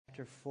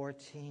chapter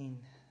 14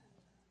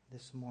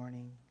 this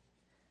morning.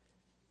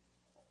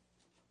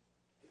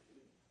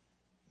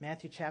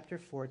 Matthew chapter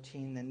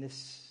 14, and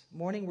this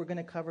morning we're going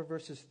to cover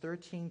verses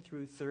 13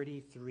 through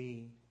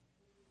 33.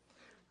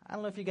 I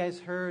don't know if you guys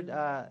heard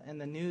in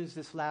the news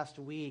this last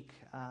week.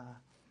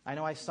 I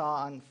know I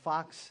saw on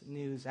Fox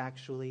News,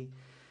 actually,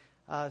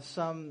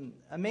 some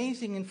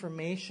amazing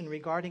information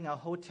regarding a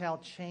hotel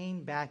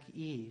chain back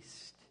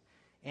east.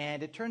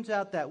 And it turns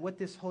out that what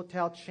this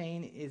hotel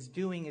chain is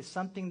doing is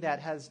something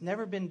that has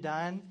never been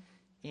done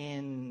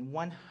in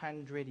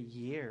 100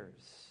 years.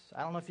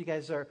 I don't know if you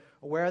guys are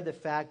aware of the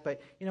fact,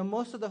 but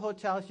most of the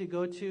hotels you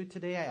go to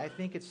today, I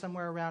think it's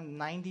somewhere around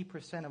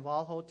 90% of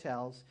all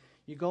hotels.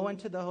 You go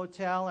into the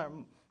hotel,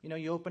 or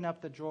you open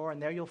up the drawer,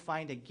 and there you'll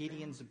find a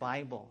Gideon's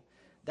Bible.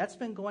 That's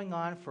been going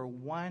on for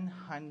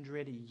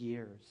 100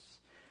 years.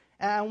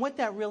 And what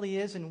that really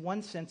is, in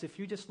one sense, if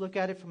you just look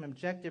at it from an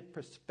objective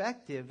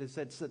perspective, is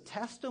it's a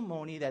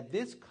testimony that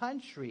this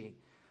country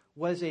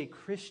was a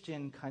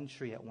Christian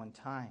country at one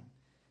time.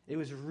 It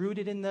was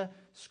rooted in the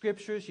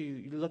Scriptures.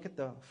 You look at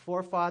the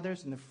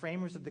forefathers and the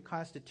framers of the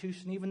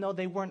Constitution. Even though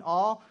they weren't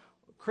all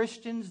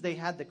Christians, they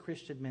had the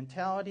Christian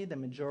mentality. The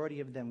majority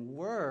of them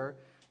were.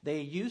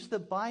 They used the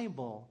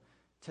Bible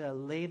to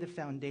lay the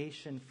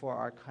foundation for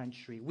our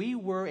country. We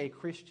were a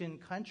Christian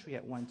country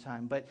at one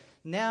time, but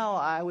now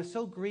I was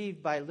so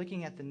grieved by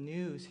looking at the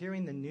news,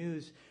 hearing the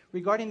news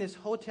regarding this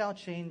hotel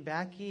chain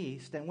back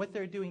east, and what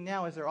they're doing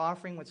now is they're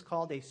offering what's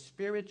called a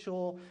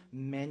spiritual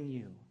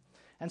menu.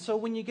 And so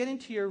when you get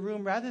into your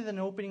room, rather than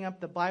opening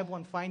up the Bible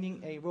and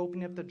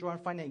opening up the drawer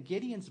and finding a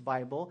Gideon's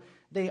Bible,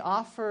 they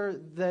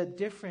offer the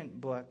different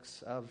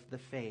books of the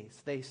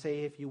faith. They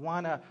say, if you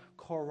want a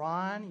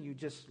Quran, you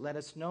just let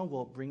us know.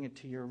 We'll bring it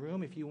to your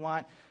room. If you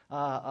want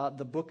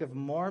the Book of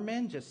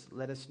Mormon, just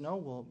let us know.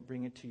 We'll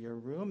bring it to your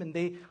room. And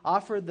they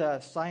offer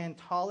the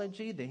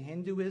Scientology, the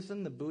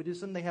Hinduism, the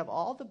Buddhism. They have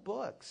all the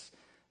books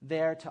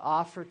there to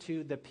offer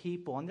to the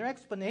people. And their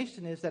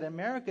explanation is that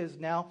America is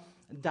now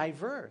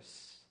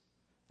diverse.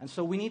 And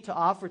so we need to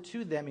offer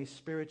to them a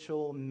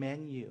spiritual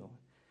menu.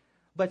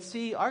 But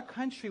see, our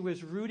country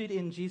was rooted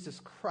in Jesus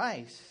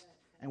Christ,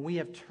 and we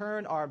have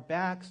turned our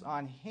backs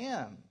on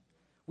Him.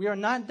 We are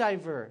not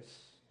diverse.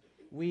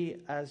 We,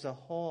 as a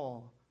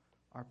whole,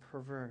 are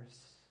perverse.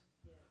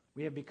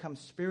 We have become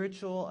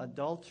spiritual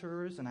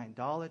adulterers and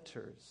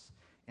idolaters,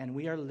 and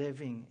we are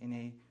living in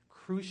a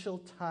crucial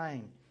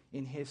time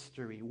in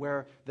history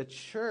where the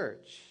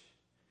church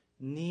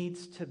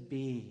needs to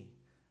be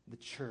the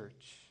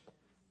church.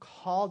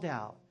 Called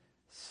out,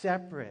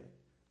 separate,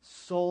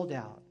 sold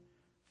out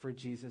for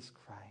Jesus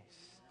Christ.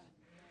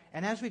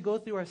 And as we go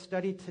through our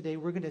study today,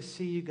 we're going to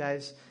see, you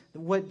guys,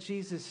 what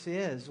Jesus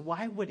is.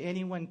 Why would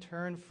anyone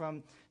turn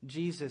from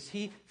Jesus?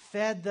 He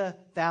fed the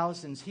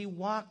thousands. He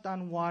walked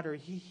on water.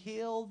 He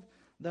healed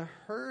the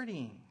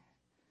hurting.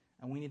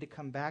 And we need to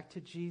come back to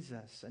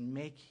Jesus and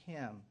make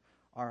Him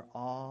our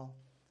all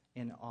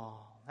in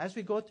all. As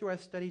we go through our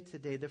study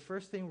today, the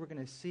first thing we're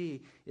going to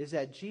see is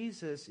that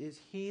Jesus is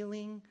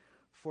healing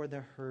for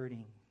the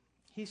hurting.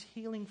 He's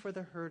healing for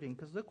the hurting.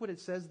 Because look what it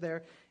says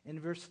there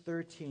in verse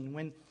 13.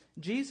 When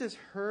Jesus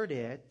heard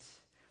it,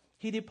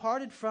 He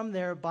departed from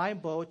there by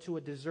boat to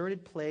a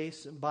deserted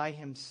place by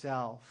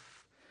Himself.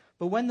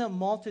 But when the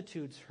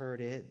multitudes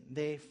heard it,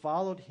 they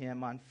followed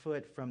Him on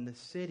foot from the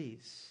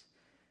cities.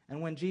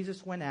 And when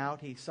Jesus went out,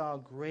 He saw a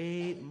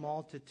great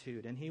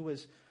multitude, and He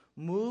was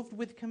moved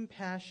with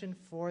compassion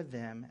for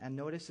them. And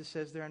notice it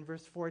says there in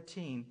verse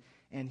 14,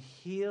 and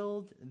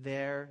healed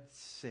their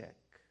sick.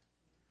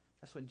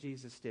 That's what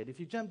Jesus did. If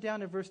you jump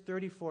down to verse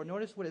 34,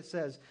 notice what it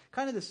says.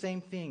 Kind of the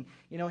same thing.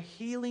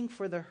 Healing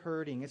for the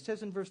hurting. It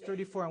says in verse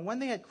 34, and when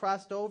they had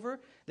crossed over,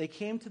 they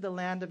came to the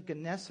land of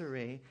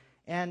Gennesaret.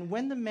 And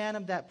when the man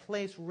of that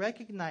place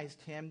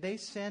recognized Him, they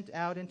sent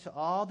out into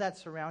all that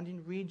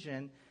surrounding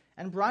region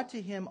and brought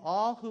to Him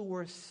all who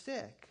were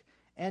sick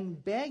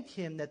and begged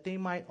Him that they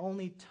might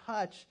only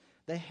touch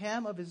the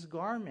hem of His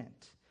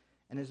garment.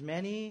 And as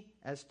many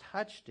as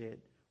touched it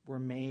were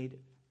made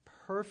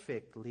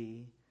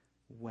perfectly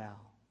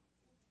well.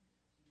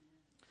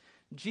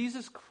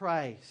 Jesus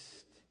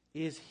Christ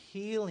is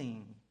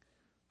healing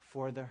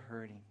for the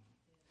hurting.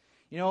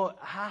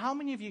 How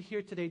many of you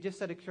here today,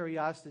 just out of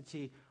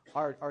curiosity,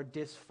 are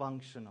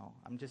dysfunctional?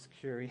 I'm just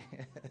curious.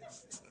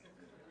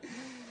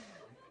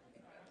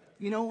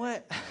 You know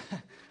what?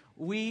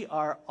 We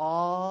are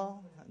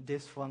all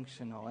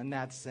dysfunctional in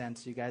that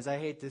sense, you guys. I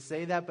hate to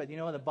say that, but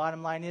the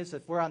bottom line is,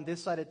 if we're on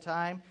this side of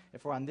time,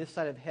 if we're on this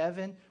side of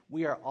heaven,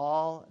 we are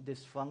all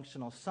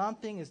dysfunctional.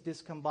 Something is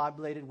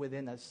discombobulated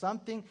within us.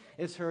 Something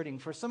is hurting.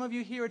 For some of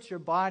you here, it's your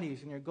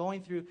bodies, and you're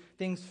going through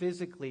things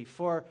physically.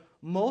 For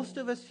most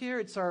of us here,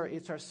 it's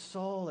our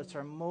soul, it's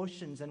our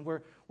emotions, and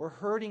we're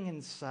hurting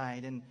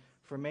inside. And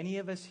for many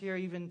of us here,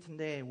 even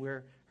today,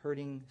 we're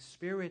hurting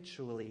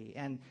spiritually.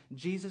 And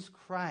Jesus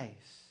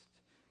Christ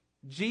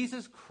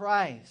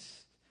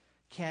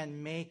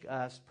can make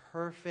us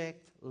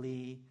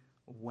perfectly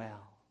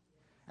well.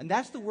 And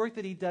that's the work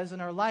that He does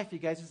in our life, you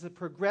guys. It's a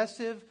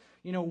progressive,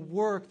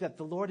 work that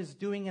the Lord is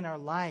doing in our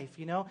life,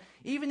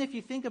 Even if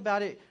you think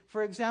about it,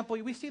 for example,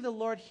 we see the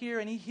Lord here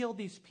and he healed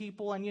these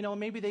people and,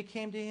 maybe they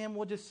came to him,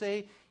 we'll just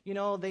say,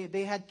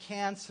 they had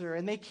cancer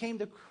and they came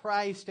to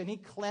Christ and he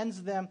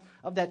cleansed them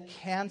of that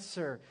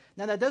cancer.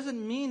 Now, that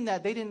doesn't mean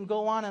that they didn't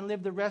go on and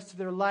live the rest of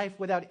their life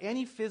without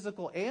any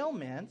physical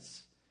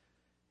ailments.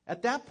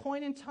 At that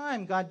point in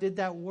time, God did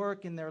that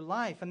work in their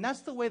life. And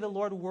that's the way the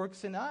Lord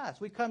works in us.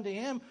 We come to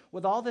him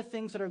with all the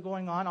things that are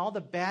going on, all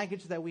the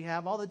baggage that we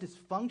have, all the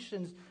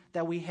dysfunctions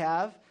that we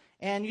have.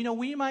 And,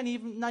 we might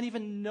not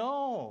even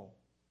know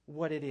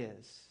what it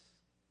is.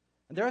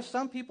 And there are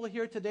some people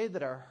here today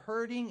that are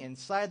hurting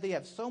inside. They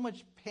have so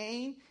much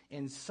pain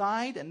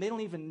inside, and they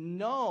don't even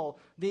know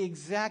the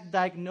exact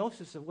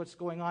diagnosis of what's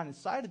going on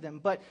inside of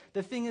them. But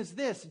the thing is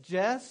this,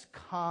 just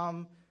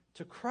come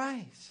to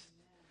Christ.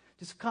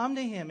 Just come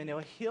to him and he'll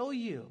heal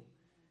you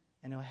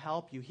and he'll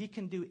help you. He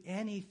can do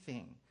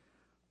anything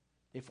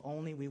if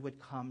only we would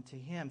come to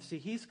him. See,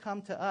 he's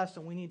come to us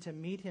and we need to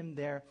meet him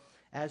there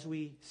as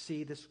we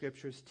see the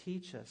scriptures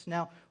teach us.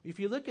 Now, if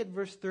you look at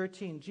verse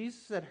 13,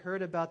 Jesus had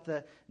heard about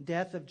the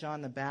death of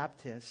John the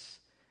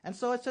Baptist. And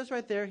so it says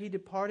right there, he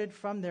departed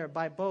from there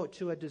by boat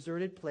to a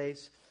deserted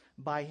place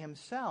by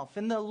himself.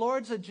 In the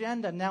Lord's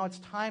agenda, now it's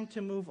time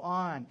to move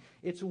on.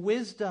 It's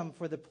wisdom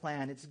for the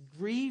plan. It's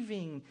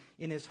grieving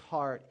in his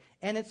heart.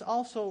 And it's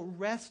also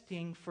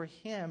resting for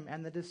him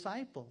and the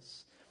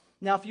disciples.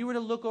 Now, if you were to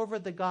look over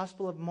at the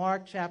Gospel of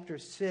Mark chapter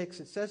 6,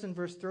 it says in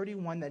verse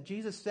 31 that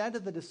Jesus said to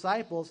the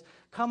disciples,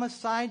 "Come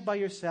aside by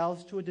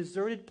yourselves to a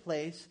deserted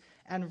place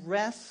and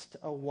rest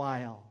a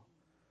while.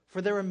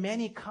 For there were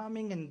many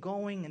coming and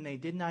going, and they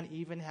did not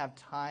even have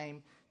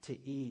time to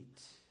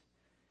eat."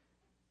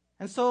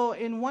 And so,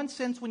 in one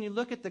sense, when you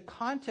look at the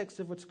context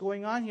of what's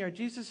going on here,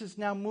 Jesus is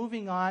now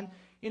moving on,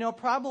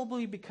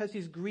 probably because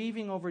he's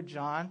grieving over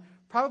John,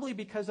 probably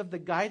because of the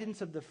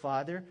guidance of the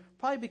Father,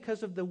 probably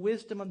because of the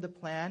wisdom of the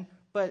plan,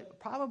 but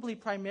probably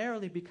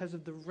primarily because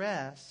of the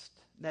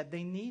rest that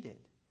they needed.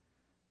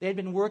 They had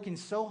been working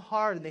so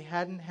hard and they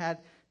hadn't had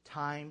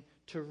time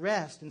to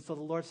rest. And so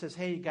the Lord says,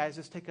 hey, you guys,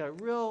 let's take a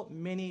real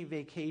mini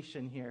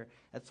vacation here.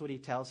 That's what he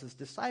tells his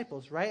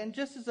disciples, right? And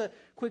just as a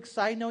quick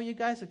side note, you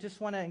guys, I just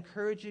want to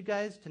encourage you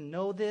guys to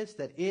know this,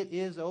 that it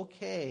is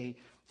okay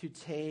to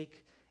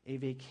take a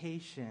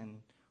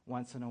vacation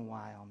once in a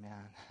while,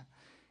 man.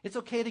 It's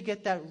okay to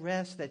get that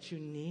rest that you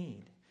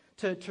need,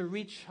 to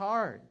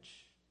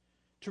recharge,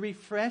 to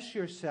refresh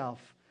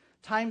yourself,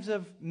 times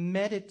of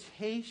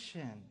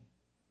meditation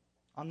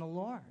on the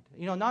Lord.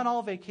 Not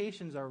all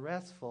vacations are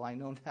restful. I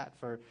know that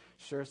for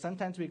sure.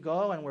 Sometimes we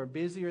go and we're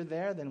busier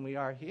there than we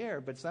are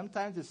here, but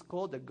sometimes it's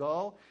cool to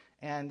go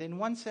and in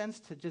one sense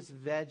to just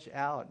veg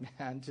out,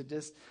 man, to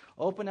just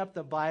open up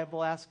the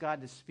Bible, ask God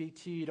to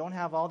speak to you. You don't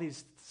have all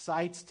these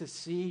sights to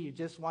see. You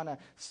just want to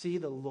see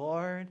the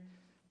Lord.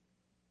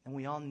 And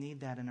we all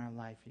need that in our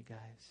life, you guys.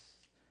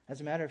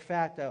 As a matter of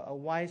fact, a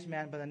wise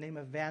man by the name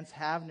of Vance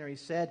Havner, he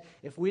said,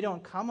 if we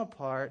don't come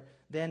apart,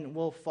 then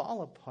we'll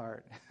fall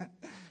apart.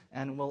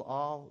 And we'll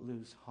all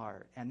lose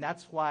heart. And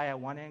that's why I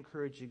want to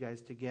encourage you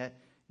guys to get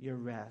your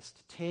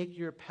rest. Take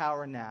your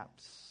power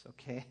naps,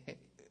 okay?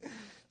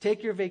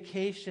 Take your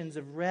vacations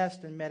of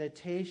rest and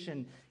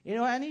meditation,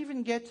 and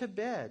even get to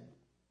bed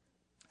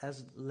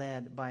as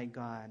led by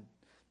God.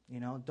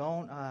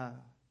 Don't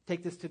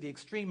take this to the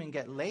extreme and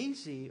get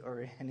lazy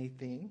or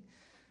anything.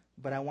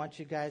 But I want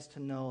you guys to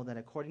know that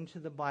according to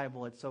the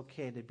Bible, it's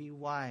okay to be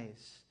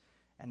wise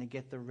and to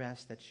get the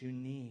rest that you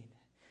need.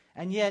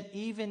 And yet,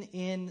 even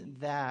in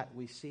that,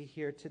 we see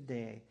here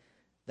today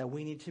that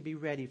we need to be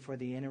ready for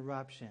the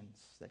interruptions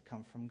that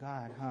come from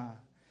God, huh?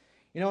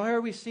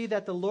 Here we see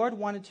that the Lord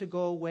wanted to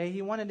go away.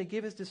 He wanted to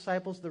give his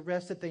disciples the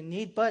rest that they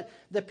need, but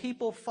the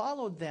people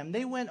followed them.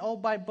 They went,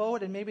 by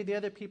boat, and maybe the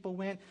other people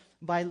went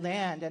by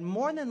land. And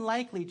more than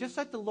likely, just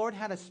like the Lord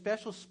had a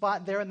special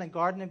spot there in the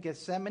Garden of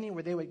Gethsemane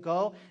where they would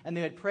go and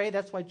they would pray,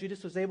 that's why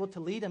Judas was able to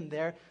lead them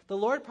there, the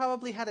Lord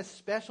probably had a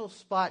special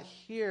spot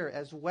here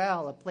as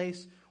well, a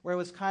place where it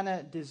was kind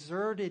of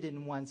deserted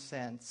in one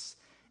sense.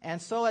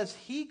 And so as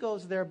he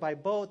goes there by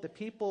boat, the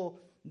people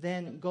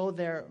then go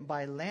there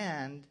by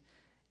land.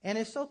 And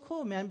it's so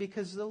cool, man,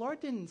 because the Lord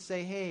didn't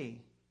say,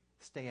 hey,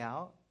 stay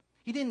out.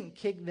 He didn't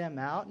kick them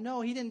out.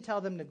 No, he didn't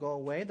tell them to go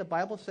away. The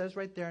Bible says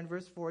right there in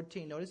verse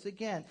 14, notice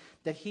again,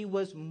 that he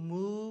was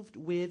moved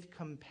with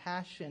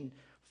compassion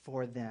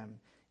for them,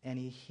 and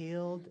he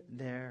healed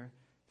their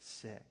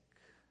sick.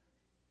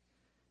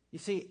 You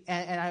see,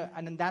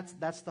 and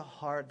that's the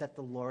heart that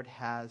the Lord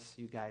has,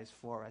 you guys,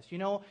 for us.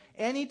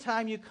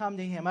 Anytime you come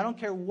to him, I don't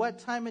care what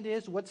time it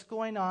is, what's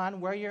going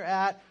on, where you're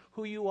at,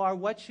 who you are,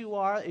 what you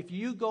are, if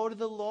you go to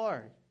the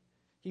Lord,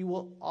 he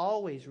will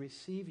always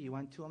receive you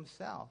unto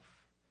himself.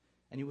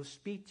 And he will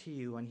speak to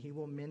you, and he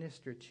will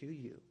minister to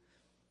you.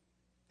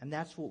 And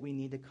that's what we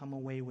need to come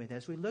away with.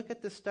 As we look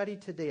at the study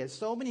today, as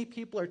so many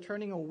people are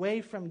turning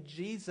away from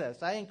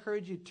Jesus, I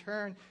encourage you to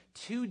turn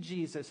to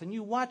Jesus and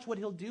you watch what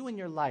he'll do in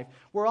your life.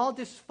 We're all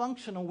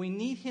dysfunctional. We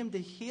need him to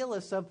heal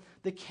us of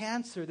the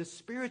cancer, the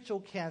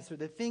spiritual cancer,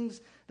 the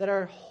things that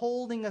are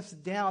holding us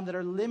down, that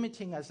are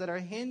limiting us, that are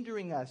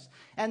hindering us.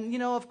 And,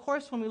 of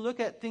course, when we look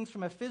at things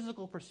from a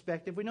physical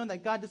perspective, we know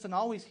that God doesn't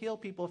always heal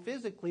people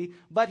physically,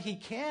 but He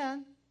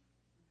can.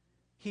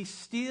 He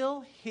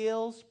still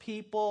heals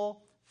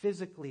people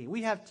physically.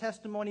 We have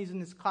testimonies in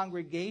this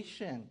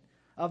congregation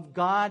of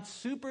God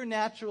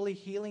supernaturally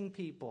healing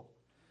people.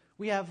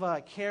 We have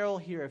Carol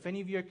here. If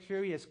any of you are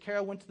curious,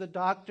 Carol went to the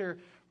doctor.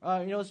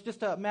 It's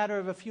just a matter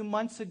of a few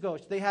months ago.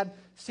 They had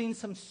seen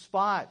some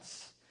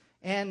spots.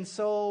 And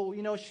so,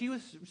 she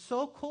was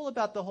so cool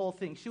about the whole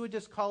thing. She would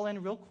just call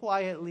in real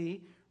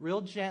quietly,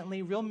 real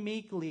gently, real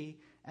meekly,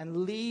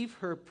 and leave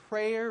her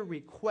prayer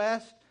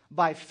request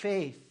by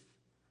faith.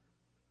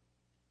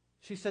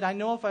 She said, I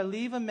know if I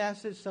leave a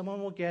message,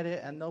 someone will get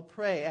it and they'll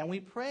pray. And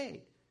we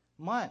prayed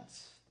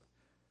months.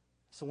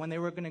 So when they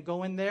were going to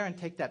go in there and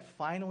take that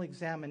final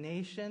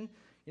examination,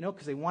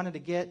 because they wanted to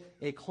get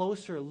a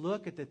closer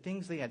look at the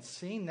things they had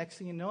seen, next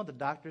thing you know, the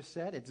doctor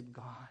said, it's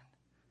gone.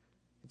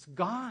 It's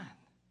gone.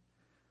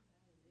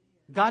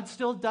 God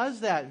still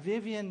does that.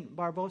 Vivian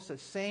Barbosa,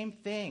 same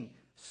thing.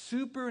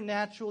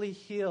 Supernaturally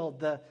healed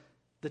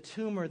the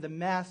tumor, the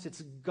mass.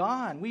 It's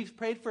gone. We've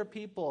prayed for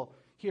people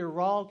here,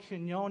 Raul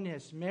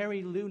Quinones,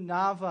 Mary Lou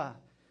Nava.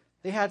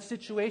 They had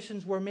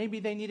situations where maybe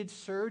they needed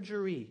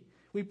surgery.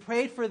 We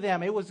prayed for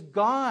them. It was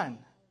gone.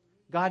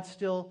 God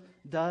still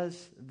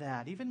does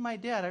that. Even my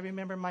dad, I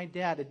remember my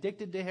dad,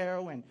 addicted to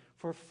heroin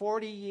for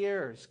 40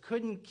 years,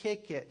 couldn't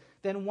kick it.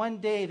 Then one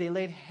day they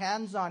laid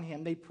hands on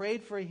him. They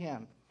prayed for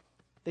him.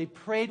 They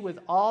prayed with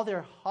all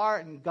their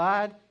heart, and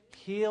God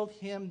healed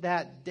him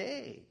that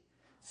day.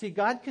 See,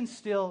 God can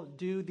still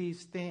do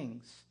these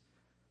things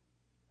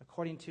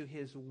according to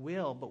His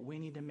will, but we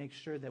need to make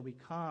sure that we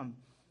come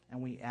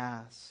and we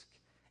ask.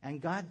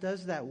 And God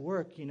does that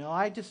work.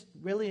 I just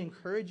really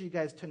encourage you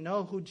guys to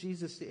know who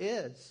Jesus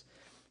is.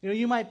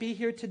 You might be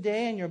here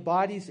today and your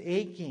body's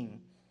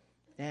aching.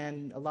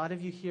 And a lot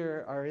of you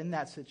here are in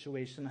that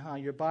situation, huh?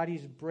 Your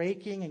body's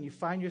breaking and you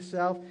find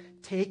yourself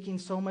taking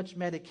so much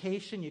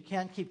medication you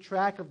can't keep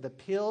track of the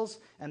pills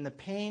and the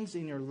pains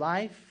in your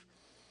life.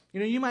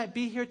 You might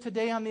be here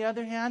today, on the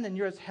other hand, and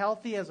you're as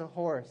healthy as a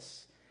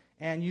horse.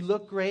 And you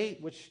look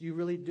great, which you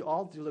really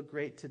all do look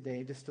great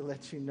today, just to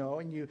let you know.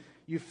 And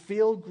you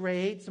feel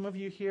great. Some of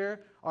you here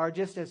are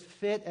just as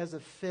fit as a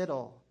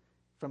fiddle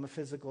from a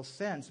physical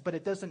sense. But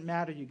it doesn't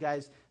matter, you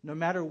guys, no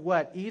matter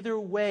what. Either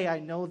way, I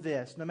know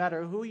this. No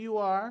matter who you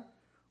are,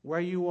 where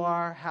you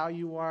are, how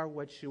you are,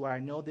 what you are, I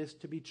know this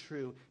to be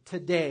true.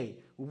 Today,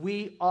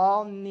 we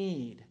all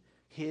need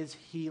His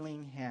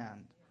healing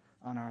hand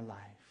on our life.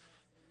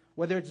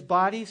 Whether it's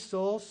body,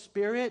 soul,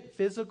 spirit,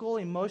 physical,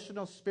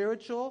 emotional,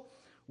 spiritual,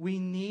 we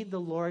need the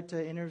Lord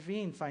to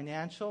intervene.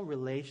 Financial,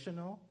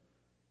 relational,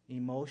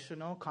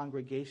 emotional,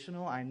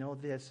 congregational. I know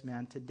this,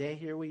 man. Today,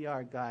 here we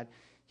are, God.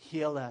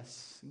 Heal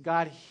us.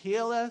 God,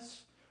 heal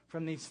us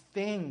from these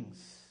things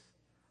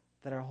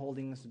that are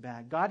holding us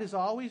back. God is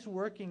always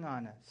working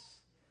on us.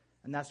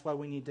 And that's why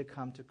we need to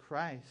come to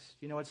Christ.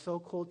 It's so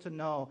cool to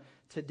know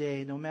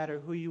today, no matter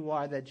who you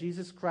are, that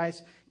Jesus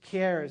Christ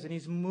cares and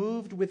He's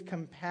moved with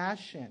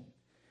compassion.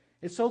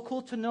 It's so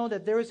cool to know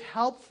that there is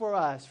help for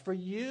us, for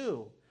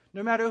you.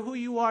 No matter who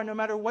you are, no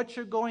matter what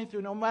you're going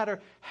through, no matter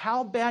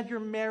how bad your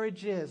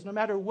marriage is, no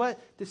matter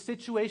what the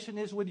situation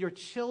is with your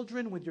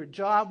children, with your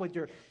job, with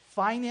your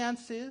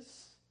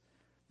finances,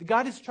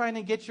 God is trying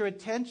to get your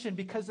attention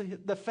because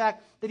of the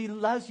fact that He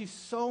loves you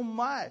so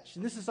much.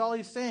 And this is all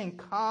He's saying,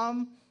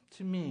 come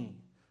to me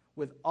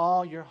with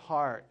all your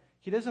heart.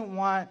 He doesn't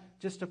want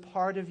just a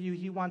part of you.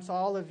 He wants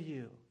all of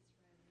you.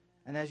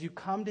 And as you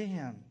come to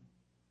Him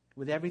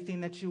with everything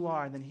that you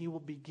are, then He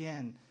will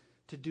begin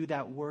to do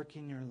that work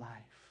in your life.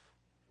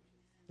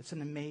 It's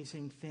an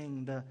amazing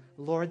thing, the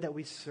Lord that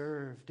we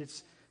served.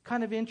 It's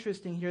kind of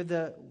interesting here.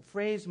 The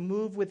phrase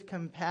move with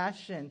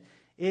compassion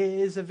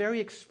is a very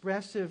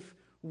expressive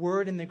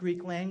word in the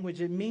Greek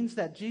language. It means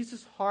that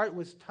Jesus' heart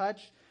was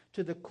touched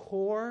to the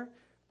core,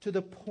 to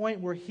the point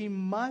where He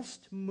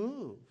must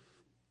move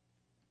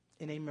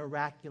in a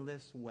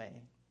miraculous way.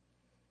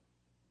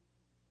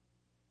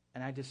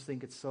 And I just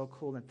think it's so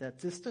cool that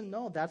just to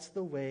know that's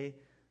the way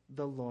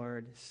the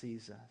Lord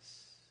sees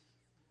us.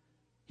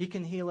 He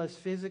can heal us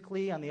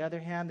physically. On the other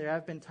hand, there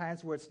have been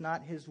times where it's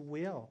not His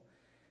will.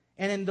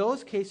 And in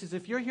those cases,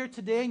 if you're here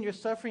today and you're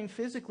suffering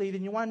physically,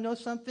 then you want to know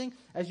something?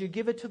 As you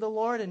give it to the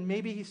Lord and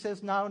maybe He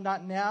says, no,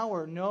 not now,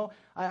 or no,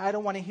 I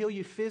don't want to heal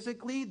you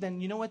physically,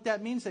 then you know what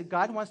that means? That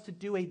God wants to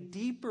do a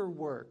deeper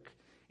work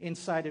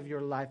inside of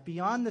your life,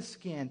 beyond the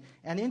skin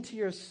and into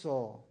your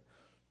soul.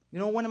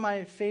 One of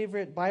my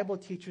favorite Bible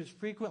teachers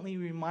frequently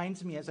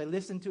reminds me as I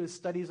listen to his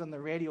studies on the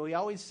radio, he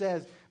always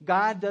says,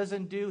 God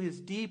doesn't do His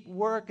deep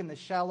work in the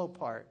shallow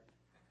part.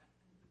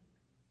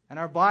 And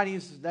our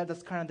bodies,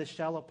 that's kind of the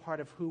shallow part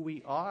of who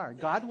we are.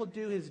 God will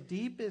do His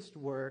deepest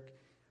work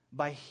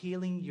by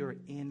healing your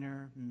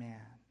inner man,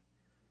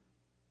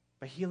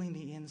 by healing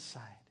the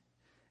inside.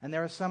 And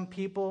there are some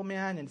people,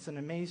 man, and it's an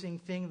amazing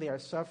thing, they are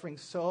suffering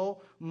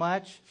so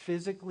much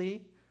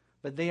physically,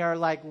 but they are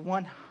like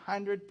 100%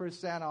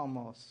 100%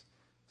 almost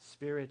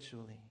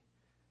spiritually.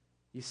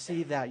 You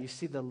see that. You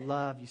see the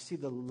love. You see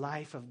the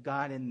life of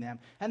God in them.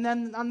 And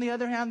then on the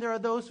other hand, there are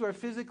those who are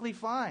physically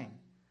fine.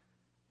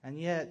 And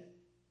yet,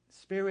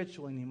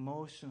 spiritually and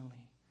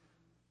emotionally,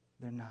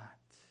 they're not.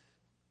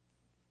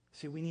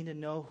 See, we need to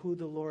know who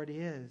the Lord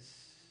is.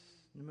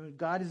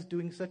 God is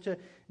doing such a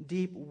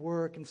deep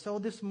work. And so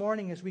this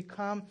morning, as we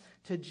come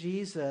to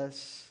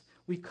Jesus,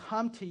 we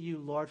come to you,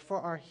 Lord, for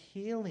our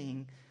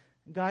healing.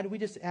 God, we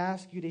just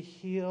ask you to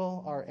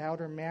heal our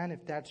outer man,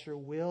 if that's your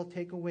will.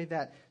 Take away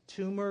that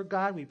tumor,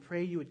 God. We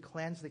pray you would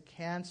cleanse the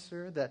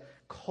cancer, the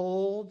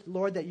cold.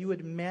 Lord, that you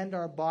would mend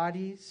our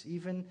bodies,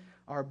 even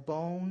our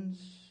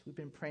bones. We've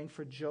been praying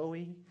for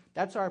Joey.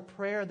 That's our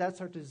prayer.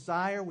 That's our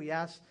desire. We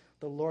ask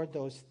the Lord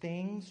those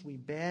things. We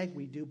beg.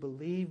 We do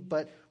believe.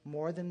 But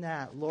more than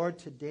that, Lord,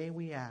 today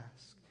we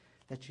ask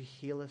that you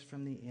heal us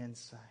from the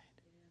inside.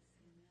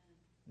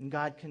 And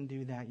God can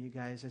do that, you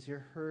guys, as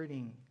you're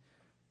hurting.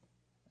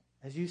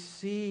 As you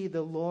see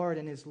the Lord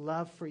and his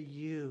love for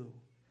you,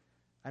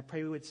 I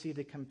pray we would see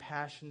the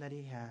compassion that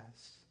he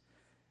has.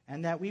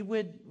 And that we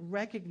would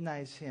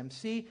recognize him.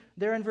 See,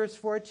 there in verse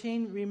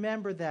 14,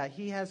 remember that.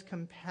 He has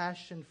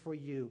compassion for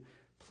you.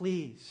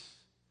 Please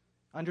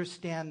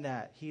understand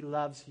that. He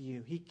loves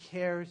you. He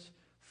cares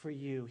for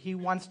you. He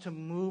wants to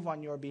move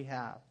on your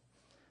behalf.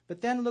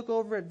 But then look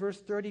over at verse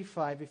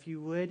 35, if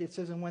you would. It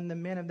says, and when the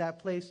men of that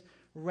place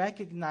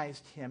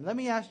recognized him. Let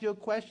me ask you a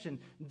question.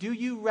 Do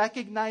you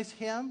recognize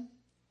him?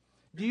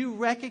 Do you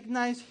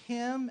recognize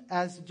him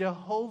as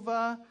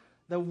Jehovah,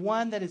 the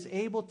one that is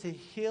able to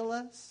heal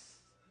us?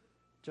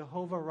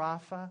 Jehovah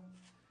Rapha?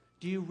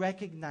 Do you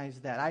recognize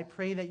that? I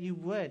pray that you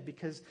would,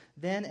 because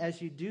then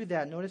as you do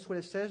that, notice what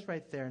it says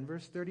right there in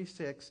verse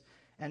 36,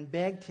 and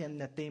begged him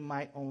that they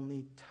might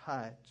only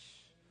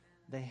touch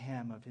the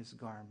hem of his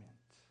garment.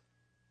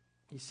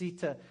 You see,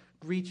 to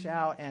reach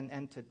out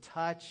and to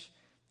touch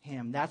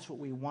him. That's what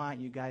we want,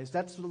 you guys.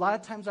 That's a lot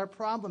of times our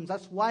problems.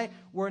 That's why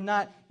we're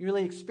not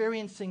really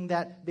experiencing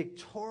that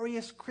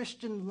victorious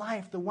Christian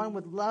life, the one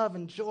with love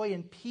and joy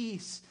and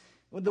peace,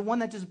 the one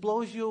that just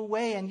blows you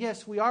away. And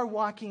yes, we are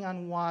walking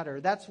on water.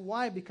 That's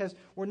why, because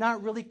we're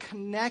not really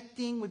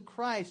connecting with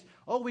Christ.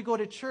 Oh, we go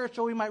to church.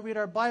 Oh, we might read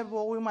our Bible.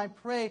 Oh, we might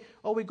pray.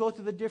 Oh, we go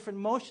through the different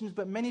motions.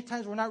 But many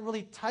times we're not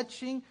really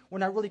touching. We're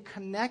not really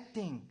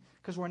connecting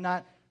because we're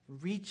not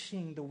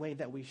reaching the way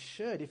that we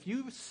should. If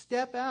you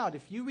step out,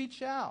 if you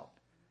reach out,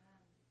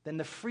 then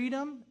the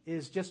freedom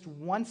is just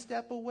one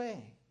step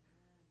away.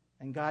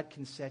 And God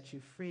can set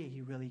you free.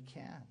 He really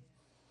can.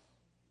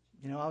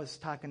 You know, I was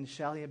talking to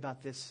Shelly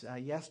about this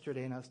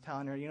yesterday, and I was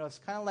telling her, it's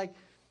kind of like,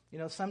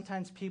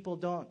 sometimes people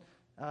don't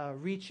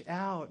reach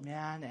out,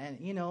 man, and,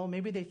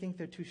 maybe they think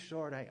they're too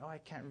short. I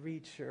can't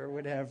reach or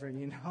whatever,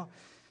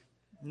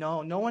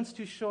 No one's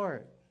too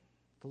short.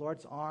 The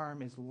Lord's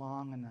arm is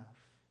long enough.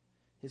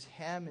 His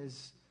hem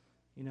is,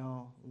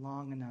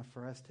 long enough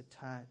for us to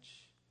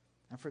touch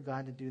and for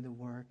God to do the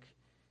work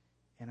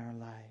in our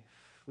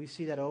life. We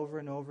see that over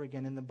and over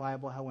again in the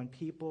Bible, how when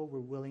people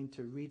were willing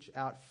to reach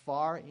out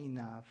far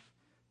enough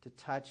to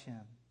touch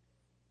him,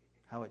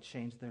 how it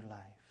changed their life.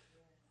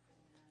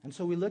 And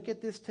so we look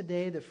at this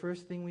today. The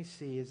first thing we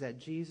see is that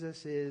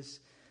Jesus is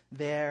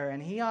there,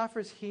 and he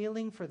offers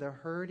healing for the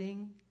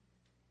hurting.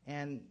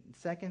 And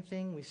second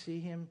thing, we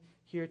see him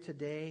here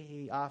today.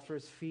 He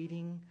offers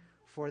feeding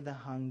for the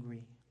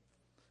hungry.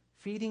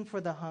 Feeding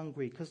for the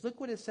hungry. Because look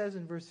what it says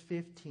in verse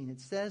 15.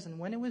 It says, and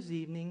when it was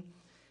evening,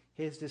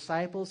 his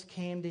disciples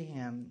came to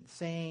him,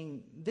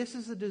 saying, this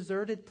is a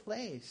deserted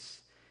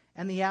place,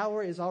 and the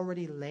hour is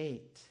already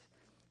late.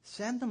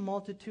 Send the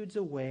multitudes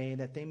away,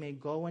 that they may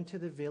go into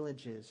the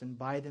villages and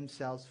buy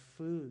themselves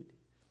food.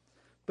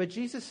 But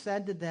Jesus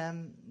said to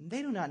them,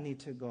 they do not need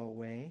to go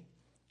away.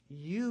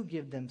 You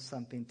give them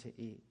something to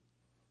eat.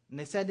 And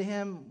they said to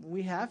him,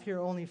 we have here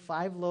only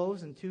 5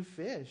 loaves and 2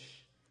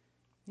 fish.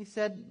 He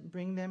said,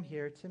 bring them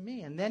here to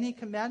me. And then he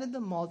commanded the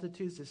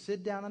multitudes to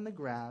sit down on the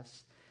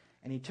grass.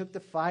 And he took the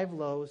 5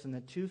 loaves and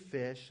the 2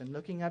 fish, and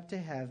looking up to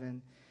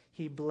heaven,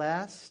 he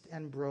blessed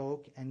and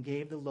broke and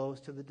gave the loaves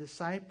to the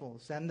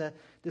disciples. And the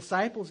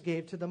disciples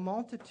gave to the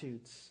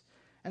multitudes.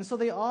 And so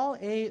they all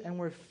ate and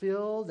were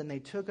filled, and they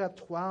took up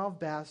 12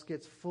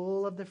 baskets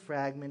full of the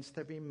fragments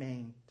that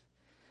remained.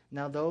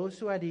 Now those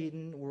who had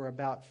eaten were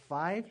about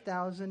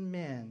 5,000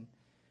 men,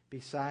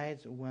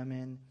 besides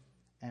women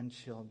and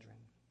children.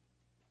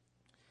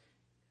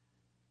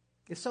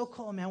 It's so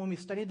cool, man, when we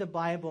study the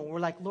Bible,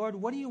 we're like, Lord,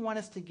 what do you want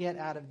us to get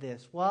out of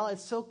this? Well,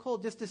 it's so cool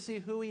just to see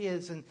who he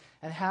is and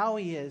how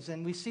he is.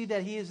 And we see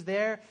that he is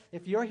there.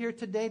 If you're here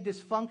today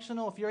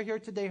dysfunctional, if you're here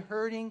today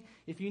hurting,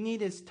 if you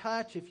need his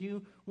touch, if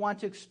you want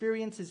to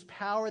experience his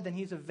power, then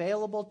he's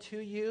available to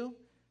you.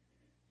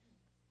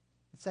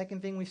 The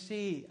second thing we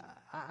see,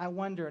 I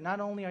wonder, not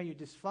only are you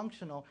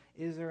dysfunctional,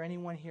 is there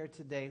anyone here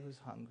today who's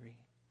hungry?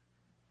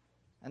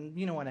 And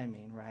you know what I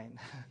mean, right?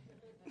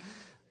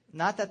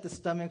 Not that the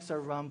stomachs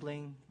are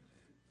rumbling,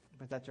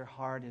 but that your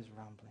heart is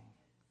rumbling.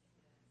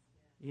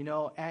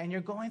 And you're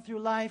going through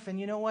life, and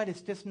you know what?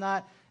 It's just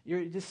not,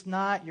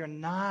 you're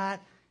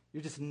not,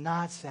 You're just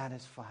not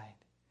satisfied.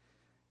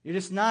 You're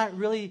just not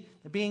really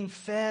being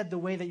fed the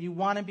way that you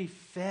want to be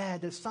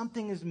fed. That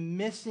something is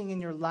missing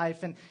in your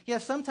life. And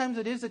yes, sometimes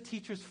it is a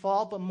teacher's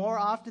fault, but more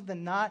often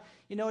than not,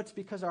 it's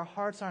because our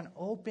hearts aren't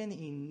open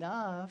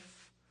enough.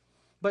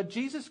 But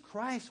Jesus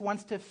Christ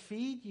wants to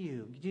feed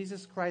you.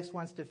 Jesus Christ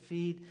wants to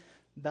feed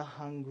the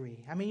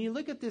hungry. I mean, you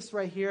look at this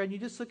right here, and you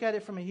just look at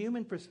it from a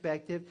human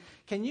perspective.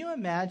 Can you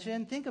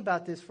imagine, think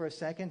about this for a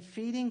second,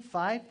 feeding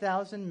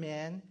 5,000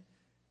 men,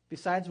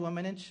 besides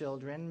women and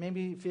children,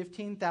 maybe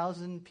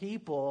 15,000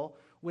 people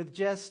with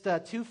just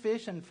 2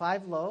 fish and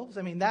 5 loaves?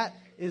 I mean, that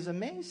is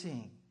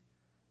amazing.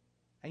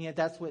 And yet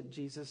that's what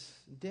Jesus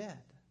did.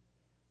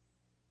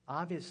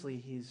 Obviously,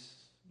 he's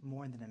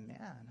more than a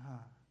man, huh?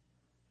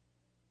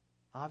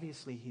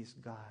 Obviously, he's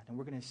God. And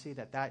we're going to see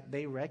that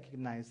they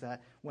recognize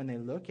that when they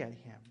look at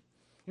him.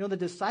 The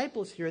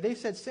disciples here, they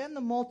said, send the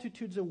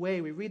multitudes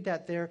away. We read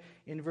that there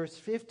in verse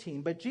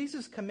 15. But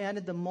Jesus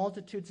commanded the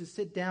multitudes to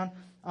sit down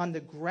on the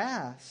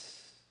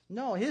grass.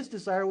 No, his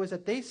desire was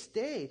that they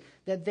stay,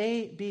 that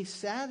they be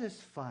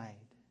satisfied.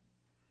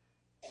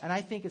 And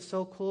I think it's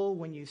so cool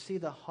when you see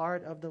the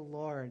heart of the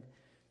Lord.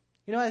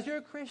 As you're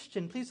a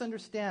Christian, please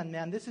understand,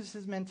 man, this is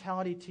his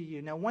mentality to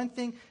you. Now, one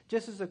thing,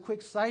 just as a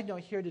quick side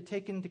note here to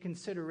take into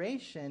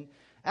consideration,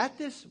 at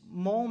this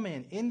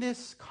moment, in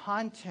this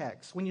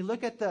context, when you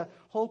look at the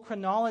whole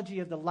chronology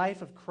of the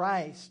life of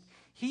Christ,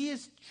 he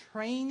is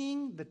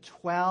training the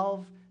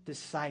 12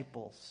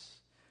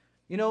 disciples.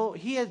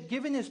 He had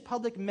given his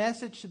public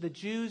message to the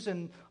Jews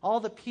and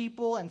all the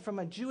people, and from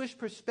a Jewish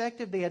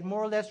perspective, they had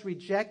more or less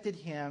rejected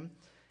him.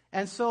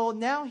 And so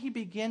now he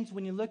begins,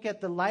 when you look at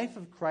the life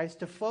of Christ,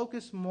 to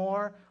focus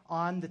more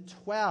on the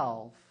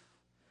 12,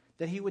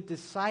 that he would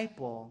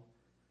disciple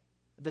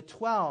the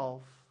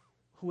 12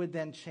 who would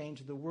then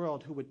change the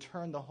world, who would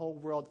turn the whole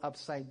world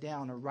upside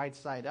down or right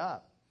side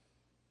up.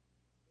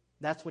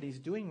 That's what he's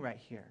doing right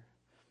here.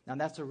 Now,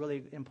 that's a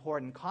really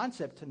important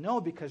concept to know,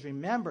 because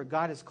remember,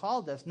 God has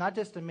called us not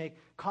just to make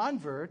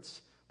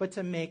converts, but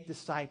to make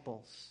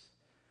disciples.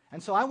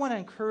 And so I want to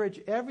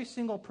encourage every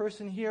single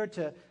person here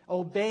to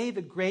obey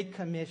the Great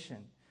Commission,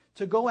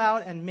 to go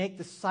out and make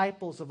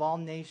disciples of all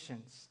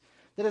nations.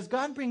 That as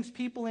God brings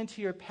people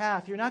into your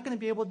path, you're not going to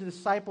be able to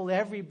disciple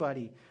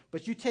everybody,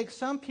 but you take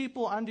some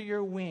people under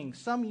your wing,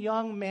 some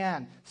young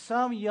man,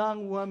 some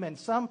young woman,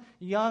 some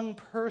young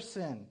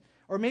person,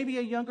 or maybe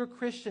a younger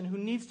Christian who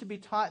needs to be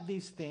taught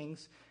these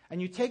things,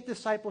 and you take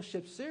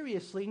discipleship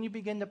seriously and you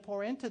begin to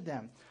pour into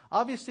them.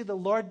 Obviously, the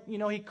Lord,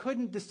 he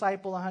couldn't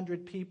disciple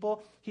 100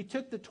 people. He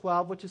took the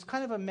 12, which is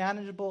kind of a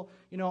manageable,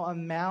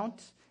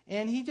 amount,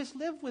 and he just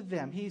lived with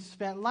them. He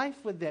spent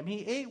life with them.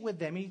 He ate with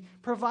them. He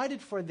provided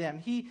for them.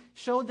 He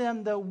showed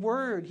them the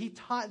word. He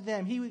taught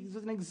them. He was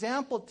an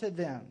example to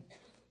them.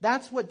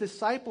 That's what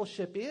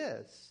discipleship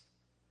is.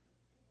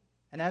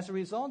 And as a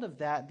result of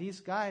that,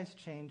 these guys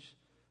changed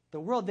the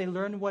world. They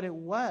learned what it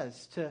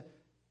was to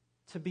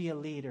be a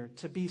leader,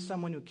 to be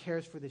someone who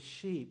cares for the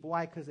sheep.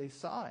 Why? Because they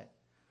saw it.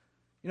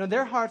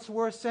 Their hearts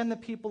were, send the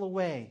people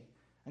away.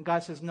 And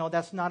God says, no,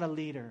 that's not a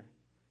leader.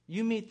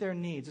 You meet their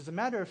needs. As a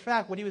matter of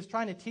fact, what he was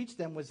trying to teach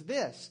them was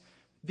this.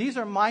 These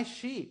are my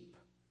sheep.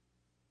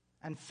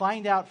 And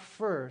find out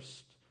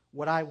first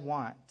what I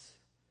want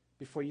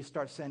before you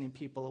start sending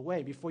people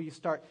away, before you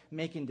start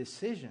making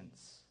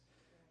decisions.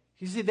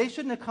 You see, they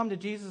shouldn't have come to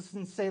Jesus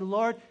and say,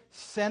 Lord,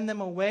 send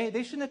them away.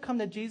 They shouldn't have come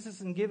to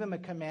Jesus and give him a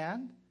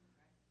command.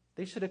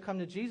 They should have come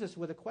to Jesus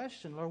with a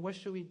question. Lord, what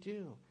should we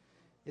do?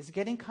 It's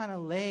getting kind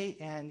of late,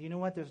 and you know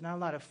what? There's not a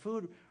lot of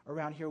food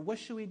around here. What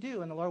should we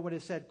do? And the Lord would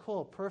have said,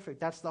 cool, perfect.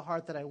 That's the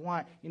heart that I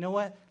want. You know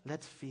what?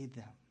 Let's feed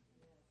them.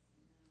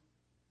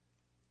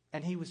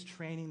 And he was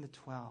training the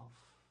 12.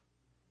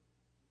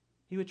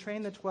 He would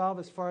train the 12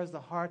 as far as the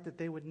heart that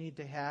they would need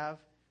to have.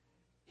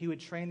 He would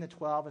train the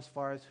 12 as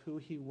far as who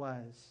he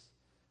was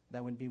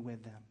that would be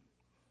with them.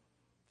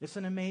 It's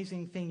an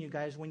amazing thing, you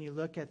guys, when you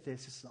look at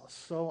this. It's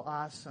so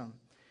awesome.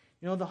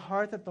 The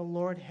heart that the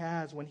Lord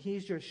has when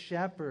he's your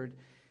shepherd,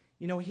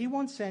 he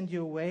won't send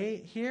you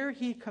away. Here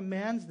he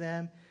commands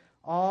them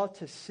all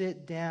to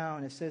sit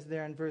down. It says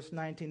there in verse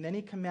 19, then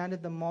he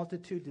commanded the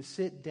multitude to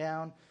sit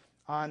down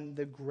on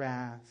the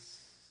grass.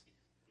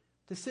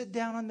 To sit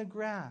down on the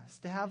grass,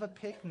 to have a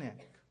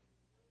picnic.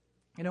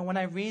 When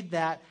I read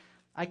that,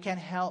 I can't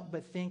help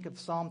but think of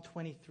Psalm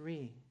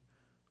 23,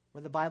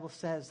 where the Bible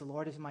says, the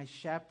Lord is my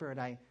shepherd,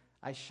 I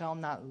shall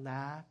not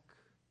lack.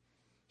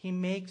 He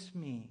makes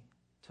me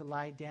to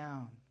lie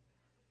down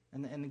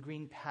in the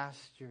green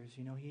pastures.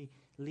 He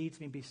leads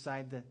me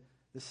beside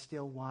the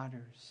still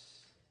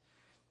waters.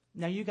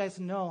 Now you guys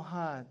know,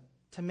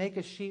 to make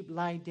a sheep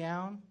lie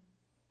down,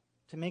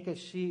 to make a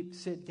sheep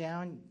sit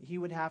down, he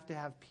would have to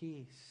have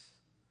peace.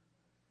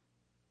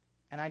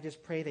 And I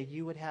just pray that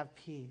you would have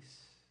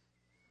peace.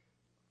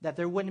 That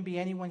there wouldn't be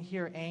anyone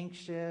here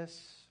anxious,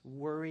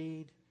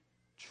 worried,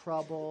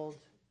 troubled,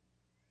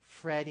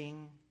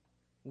 fretting,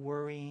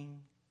 worrying,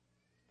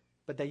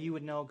 but that you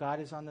would know God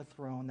is on the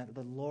throne, that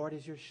the Lord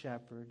is your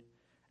shepherd,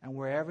 and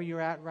wherever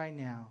you're at right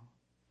now,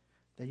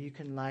 that you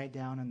can lie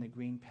down in the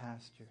green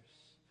pastures.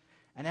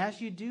 And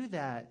as you do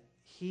that,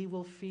 he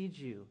will feed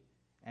you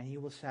and he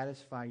will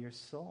satisfy your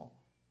soul.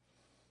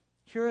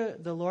 Here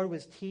the Lord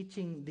was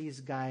teaching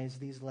these guys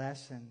these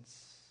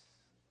lessons,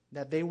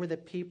 that they were the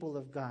people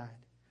of God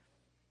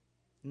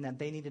and that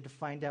they needed to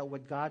find out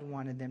what God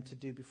wanted them to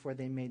do before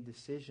they made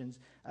decisions.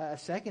 A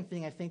second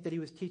thing I think that he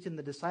was teaching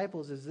the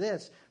disciples is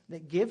this,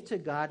 that give to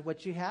God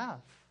what you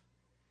have.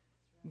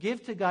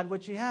 Give to God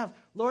what you have.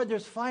 Lord,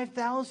 there's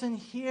 5,000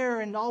 here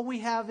and all we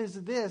have is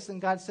this.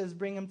 And God says,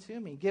 bring them to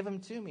me. Give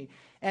them to me.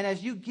 And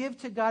as you give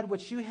to God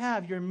what you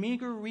have, your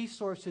meager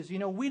resources,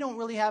 we don't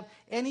really have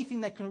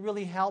anything that can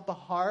really help a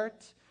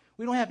heart.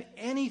 We don't have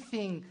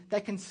anything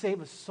that can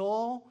save a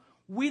soul.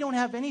 We don't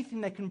have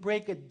anything that can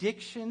break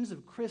addictions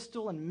of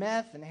crystal and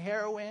meth and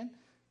heroin.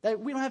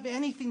 We don't have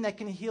anything that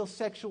can heal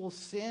sexual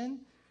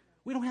sin.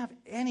 We don't have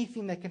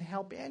anything that can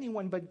help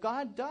anyone, but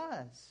God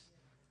does.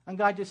 And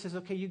God just says,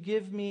 okay, you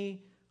give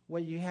me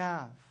what you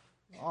have.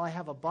 Oh, I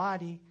have a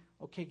body.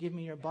 Okay, give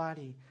me your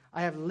body.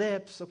 I have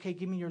lips. Okay,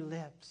 give me your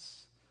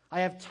lips.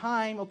 I have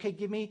time. Okay,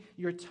 give me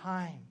your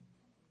time.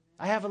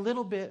 I have a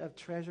little bit of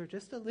treasure,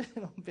 just a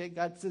little bit.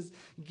 God says,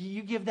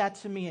 you give that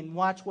to me and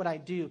watch what I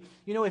do.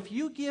 If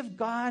you give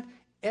God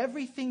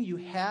everything you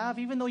have,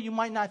 even though you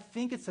might not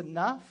think it's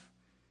enough,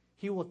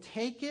 he will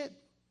take it,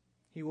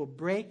 he will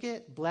break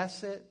it,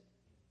 bless it,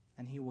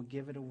 and he will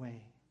give it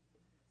away.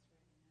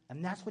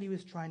 And that's what he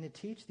was trying to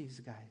teach these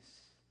guys.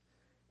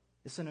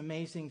 It's an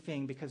amazing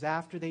thing because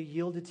after they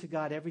yielded to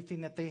God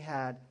everything that they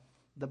had,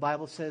 the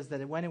Bible says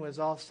that when it was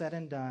all said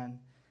and done,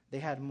 they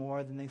had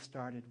more than they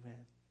started with.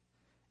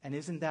 And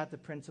isn't that the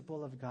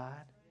principle of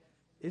God?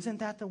 Isn't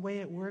that the way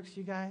it works,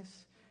 you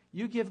guys?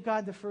 You give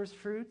God the first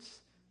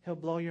fruits, he'll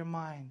blow your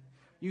mind.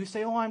 You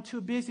say, oh, I'm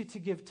too busy to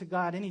give to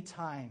God any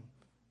time.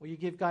 Well, you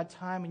give God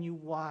time and you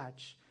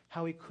watch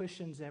how he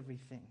cushions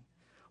everything.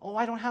 Oh,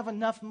 I don't have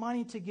enough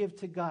money to give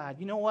to God.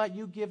 You know what?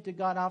 You give to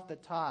God off the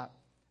top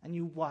and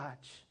you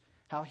watch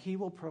how he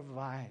will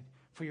provide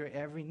for your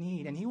every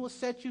need. And he will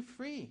set you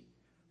free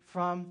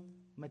from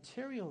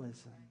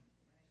materialism.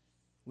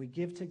 We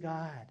give to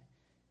God.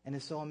 And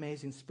it's so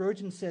amazing.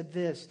 Spurgeon said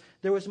this,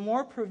 there was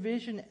more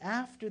provision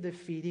after the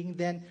feeding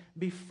than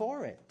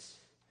before it.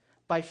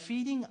 By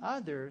feeding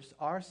others,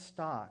 our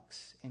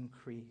stocks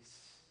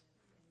increase.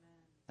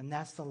 And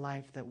that's the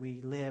life that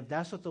we live.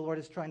 That's what the Lord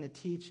is trying to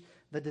teach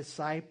the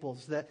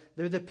disciples, that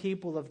they're the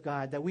people of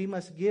God, that we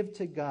must give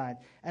to God.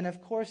 And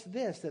of course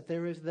that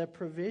there is the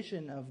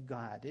provision of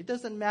God. It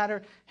doesn't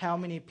matter how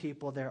many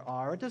people there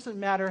are. It doesn't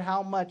matter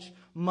how much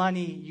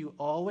money you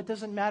owe. It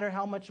doesn't matter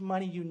how much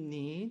money you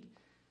need.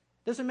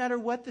 It doesn't matter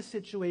what the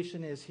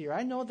situation is here.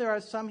 I know there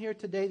are some here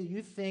today that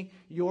you think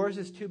yours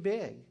is too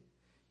big.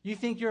 You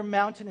think your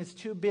mountain is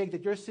too big,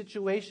 that your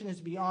situation is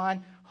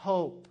beyond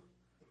hope.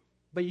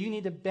 But you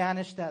need to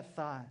banish that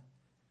thought.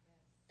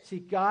 See,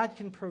 God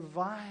can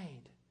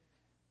provide,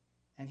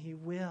 and he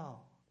will,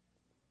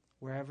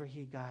 wherever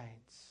he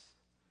guides.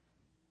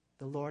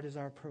 The Lord is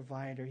our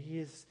provider. He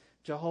is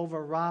Jehovah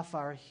Rapha,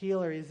 our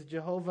healer. He is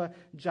Jehovah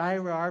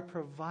Jireh, our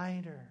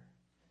provider.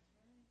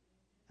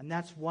 And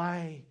that's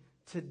why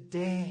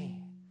today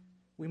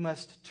we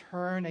must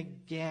turn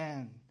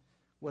again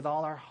with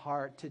all our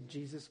heart to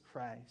Jesus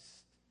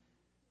Christ.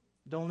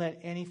 Don't let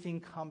anything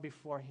come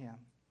before him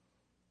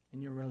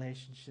in your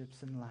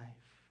relationships in life.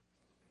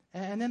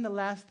 And then the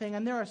last thing,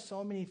 and there are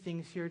so many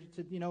things here,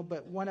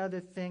 but one other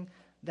thing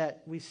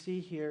that we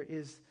see here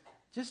is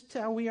just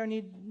how we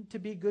need to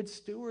be good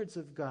stewards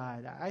of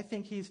God. I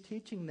think he's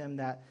teaching them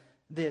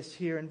this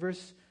here. In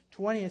verse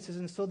 20 it says,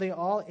 and so they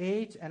all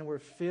ate and were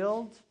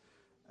filled.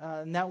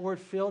 And that word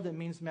filled, it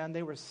means, man,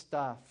 they were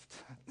stuffed.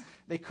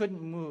 They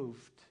couldn't move,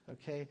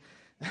 okay?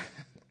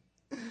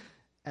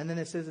 And then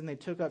it says, and they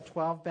took up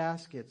 12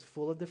 baskets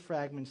full of the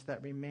fragments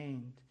that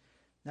remained.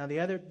 Now,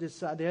 the other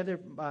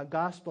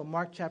gospel,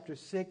 Mark chapter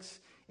 6,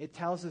 it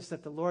tells us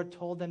that the Lord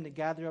told them to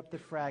gather up the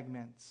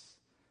fragments,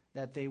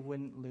 that they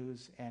wouldn't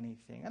lose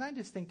anything. And I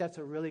just think that's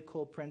a really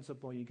cool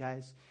principle, you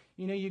guys.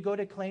 You go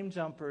to Claim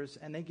Jumpers,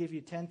 and they give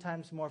you 10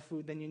 times more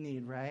food than you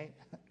need, right?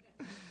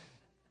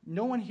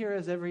 No one here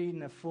has ever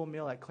eaten a full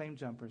meal at Claim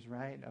Jumpers,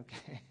 right?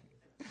 Okay.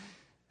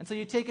 And so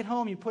you take it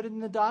home, you put it in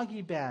the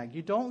doggy bag.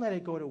 You don't let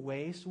it go to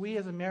waste. We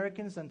as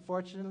Americans,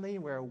 unfortunately,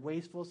 we're a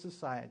wasteful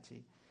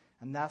society.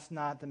 And that's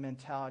not the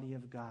mentality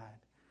of God.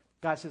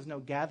 God says, no,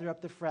 gather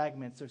up the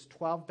fragments. There's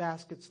 12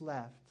 baskets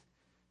left.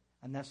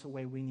 And that's the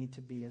way we need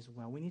to be as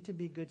well. We need to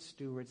be good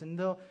stewards.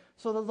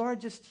 So the Lord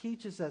just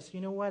teaches us,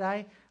 you know what?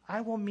 I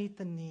will meet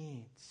the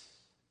needs.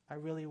 I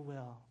really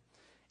will.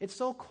 It's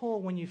so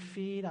cool when you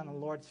feed on the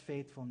Lord's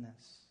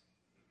faithfulness.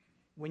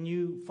 When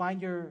you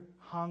find your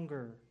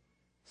hunger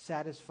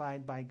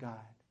satisfied by God.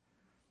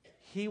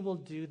 He will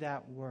do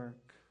that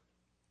work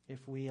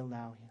if we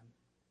allow him.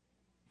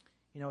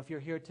 If you're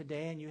here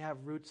today and you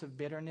have roots of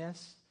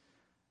bitterness,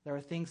 there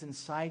are things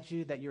inside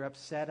you that you're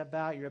upset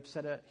about. You're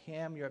upset at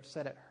him. You're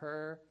upset at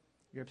her.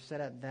 You're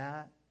upset at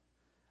that.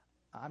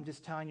 I'm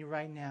just telling you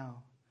right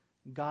now,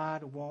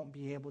 God won't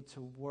be able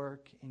to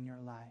work in your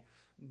life.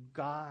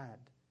 God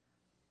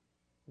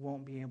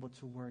won't be able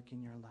to work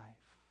in your life.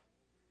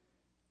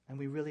 And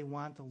we really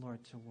want the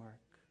Lord to work.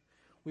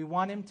 We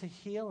want Him to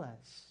heal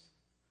us.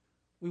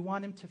 We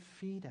want Him to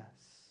feed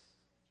us.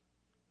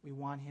 We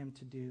want Him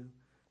to do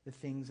the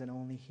things that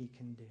only He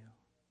can do.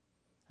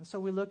 And so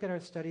we look at our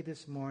study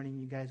this morning,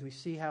 you guys. We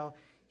see how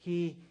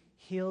He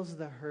heals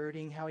the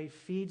hurting, how He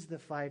feeds the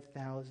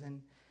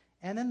 5,000.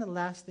 And then the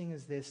last thing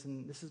is this,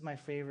 and this is my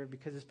favorite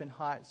because it's been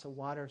hot. It's a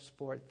water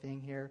sport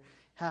thing here.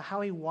 How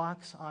He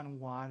walks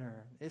on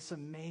water. It's an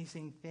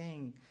amazing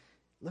thing.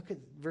 Look at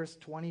verse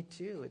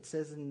 22. It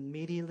says,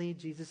 immediately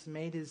Jesus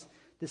made His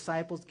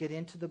disciples get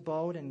into the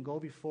boat and go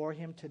before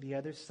Him to the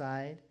other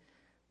side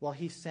while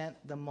He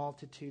sent the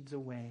multitudes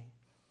away.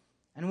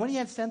 And when He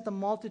had sent the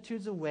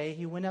multitudes away,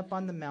 He went up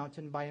on the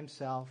mountain by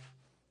Himself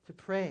to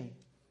pray.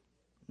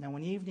 Now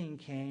when evening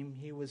came,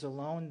 He was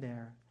alone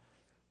there.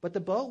 But the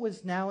boat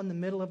was now in the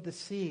middle of the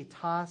sea,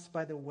 tossed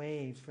by the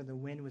waves, for the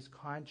wind was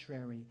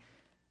contrary.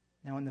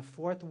 Now in the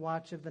fourth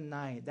watch of the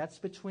night, that's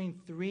between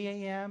 3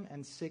 a.m.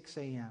 and 6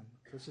 a.m.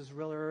 This is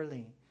real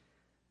early.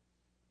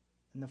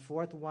 In the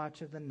fourth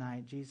watch of the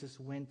night, Jesus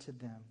went to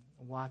them,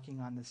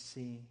 walking on the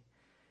sea.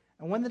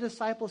 And when the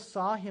disciples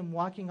saw Him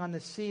walking on the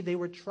sea, they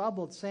were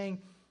troubled,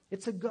 saying,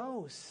 "It's a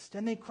ghost."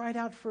 And they cried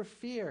out for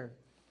fear.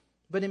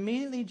 But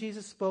immediately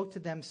Jesus spoke to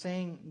them,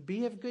 saying,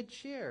 "Be of good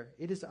cheer.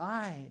 It is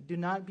I. Do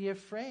not be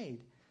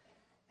afraid."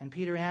 And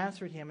Peter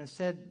answered Him and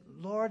said,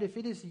 "Lord, if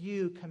it is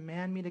you,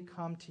 command me to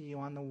come to you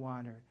on the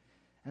water."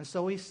 And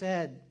so He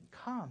said,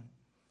 "Come."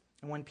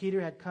 And when Peter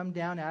had come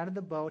down out of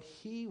the boat,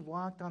 he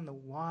walked on the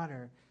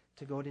water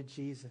to go to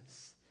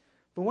Jesus.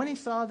 But when he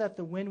saw that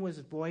the wind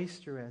was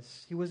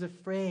boisterous, he was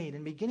afraid,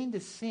 and beginning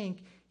to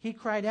sink, he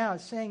cried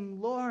out,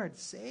 saying, "Lord,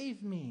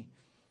 save me."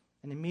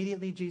 And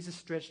immediately Jesus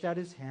stretched out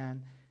His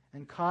hand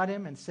and caught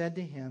him and said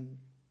to him,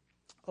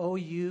 "O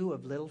you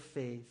of little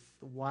faith,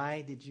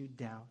 why did you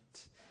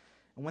doubt?"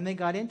 And when they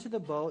got into the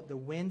boat, the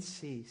wind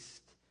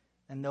ceased,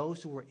 and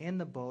those who were in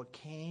the boat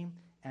came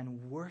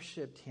and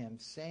worshipped Him,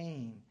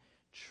 saying,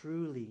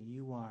 "Truly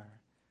you are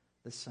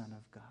the Son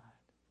of God."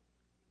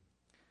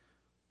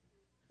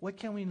 What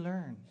can we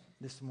learn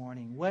this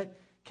morning? What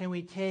can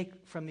we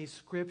take from these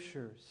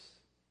scriptures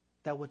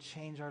that will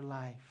change our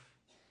life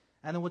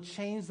and that will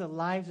change the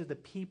lives of the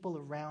people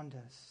around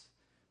us,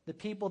 the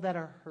people that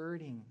are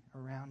hurting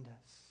around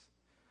us?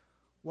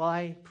 Well,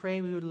 I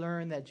pray we would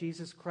learn that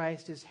Jesus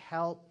Christ is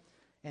help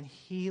and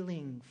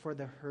healing for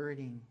the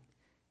hurting,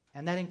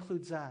 and that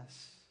includes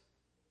us.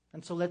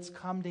 And so let's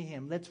come to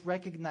Him. Let's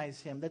recognize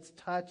Him. Let's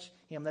touch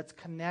Him. Let's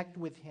connect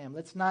with Him.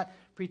 Let's not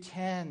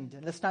pretend.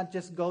 And let's not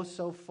just go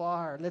so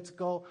far. Let's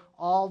go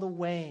all the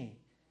way.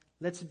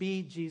 Let's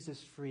be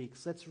Jesus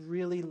freaks. Let's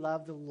really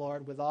love the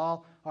Lord with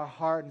all our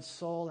heart and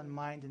soul and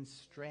mind and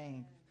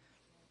strength.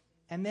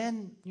 And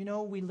then,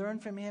 we learn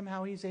from Him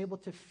how He's able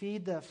to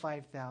feed the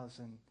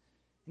 5,000.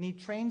 And He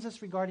trains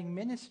us regarding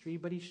ministry,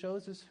 but He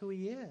shows us who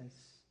He is.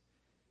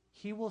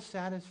 He will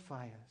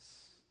satisfy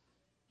us.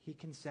 He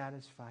can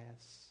satisfy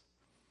us.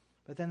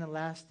 But then the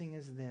last thing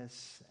is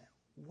this.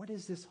 What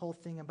is this whole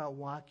thing about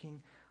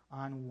walking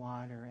on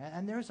water?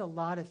 And there's a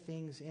lot of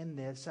things in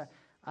this.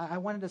 I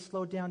wanted to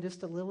slow down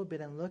just a little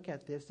bit and look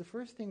at this. The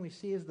first thing we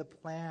see is the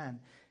plan.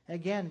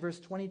 Again, verse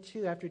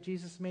 22, after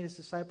Jesus made His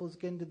disciples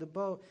get into the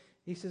boat,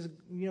 He says,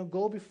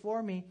 go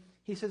before me.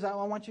 He says, I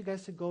want you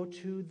guys to go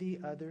to the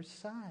other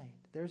side.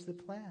 There's the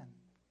plan.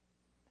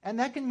 And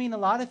that can mean a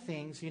lot of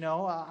things,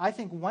 I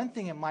think one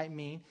thing it might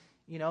mean,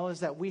 is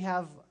that we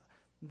have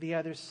the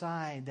other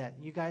side, that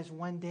you guys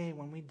one day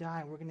when we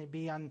die, we're going to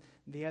be on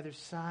the other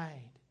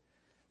side.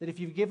 That if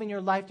you've given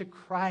your life to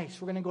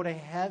Christ, we're going to go to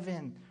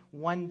heaven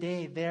one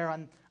day there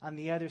on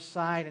the other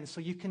side. And so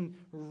you can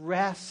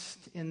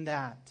rest in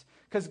that.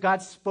 Because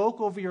God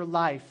spoke over your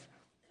life,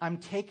 I'm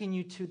taking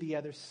you to the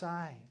other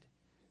side.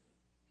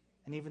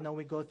 And even though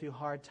we go through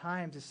hard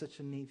times, it's such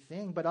a neat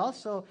thing. But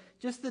also,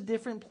 just the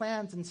different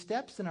plans and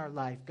steps in our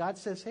life. God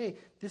says, hey,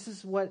 this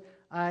is what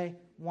I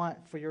want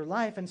for your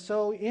life. And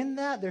so in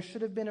that, there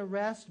should have been a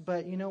rest.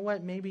 But you know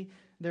what? Maybe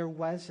there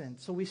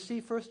wasn't. So we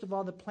see, first of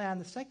all, the plan.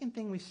 The second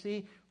thing we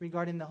see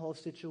regarding the whole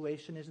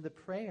situation is the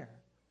prayer.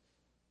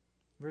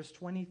 Verse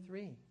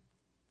 23.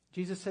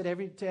 Jesus said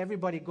to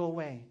everybody, go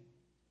away.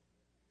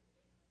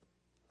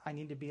 I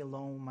need to be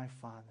alone with my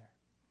Father.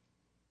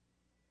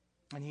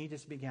 And he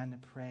just began to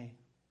pray.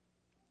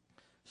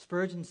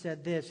 Spurgeon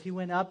said this, he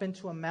went up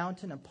into a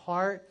mountain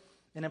apart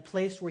in a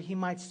place where he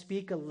might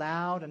speak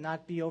aloud and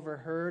not be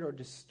overheard or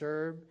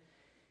disturbed.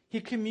 He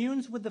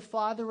communes with the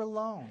Father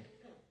alone.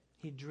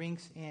 He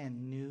drinks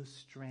in new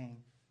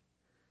strength.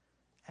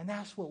 And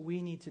that's what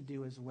we need to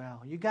do as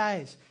well. You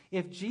guys,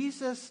 if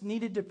Jesus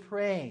needed to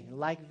pray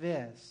like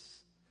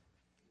this,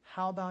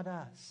 how about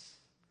us?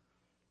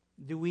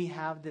 Do we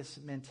have this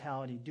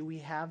mentality? Do we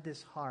have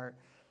this heart?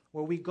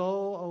 Where we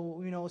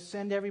go,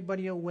 send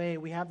everybody away.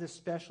 We have this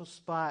special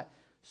spot,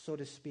 so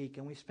to speak,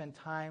 and we spend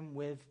time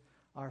with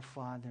our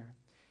Father.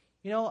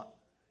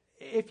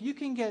 If you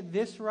can get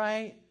this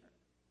right,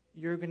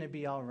 you're going to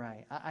be all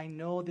right. I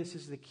know this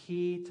is the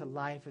key to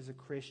life as a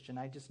Christian.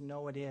 I just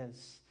know it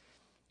is.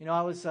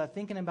 I was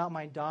thinking about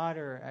my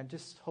daughter.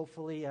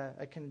 Hopefully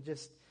I can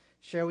just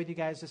share with you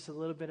guys just a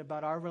little bit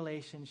about our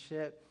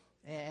relationship,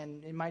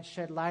 and it might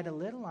shed light a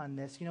little on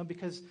this,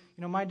 because,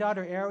 my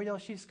daughter Ariel,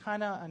 she's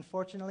kind of,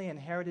 unfortunately,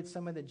 inherited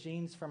some of the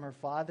genes from her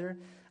father.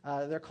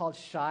 They're called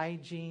shy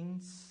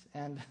genes,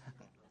 and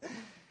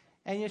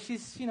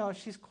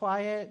she's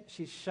quiet,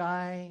 she's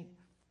shy.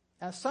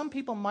 Some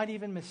people might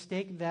even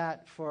mistake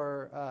that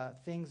for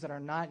things that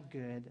are not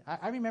good.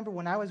 I remember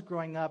when I was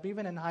growing up,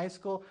 even in high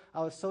school,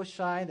 I was so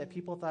shy that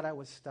people thought I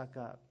was stuck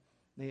up.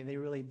 They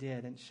really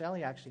did. And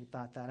Shelley actually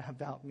thought that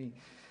about me.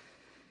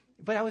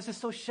 But I was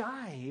just so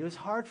shy. It was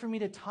hard for me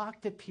to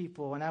talk to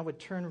people, and I would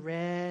turn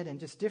red and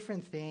just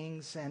different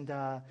things. And,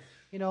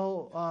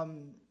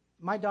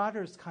 my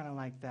daughter's kind of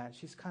like that.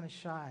 She's kind of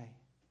shy,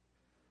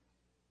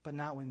 but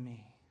not with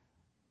me.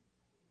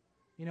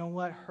 You know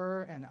what?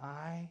 Her and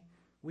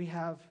we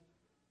have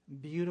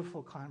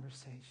beautiful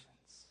conversations.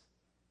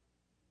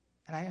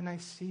 And I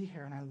see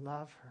her, and I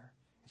love her.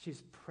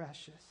 She's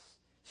precious.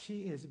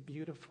 She is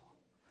beautiful.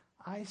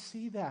 I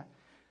see that.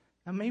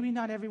 Now, maybe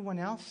not everyone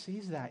else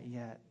sees that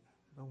yet,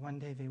 but one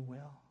day they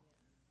will.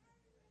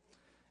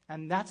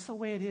 And that's the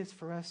way it is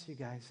for us, you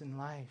guys, in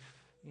life.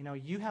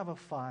 You have a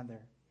father.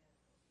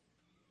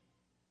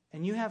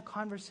 And you have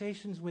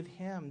conversations with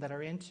him that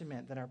are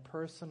intimate, that are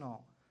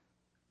personal,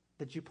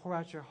 that you pour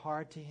out your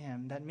heart to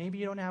him, that maybe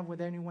you don't have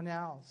with anyone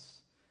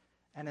else.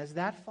 And as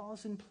that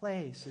falls in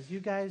place,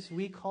 as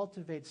we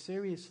cultivate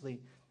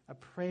seriously a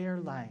prayer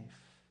life,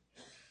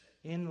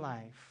 in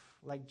life,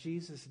 like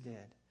Jesus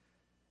did,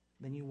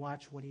 then you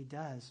watch what he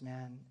does,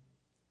 man.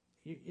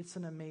 It's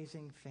an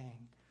amazing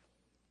thing.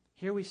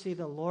 Here we see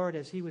the Lord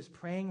as he was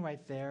praying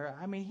right there.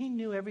 I mean, he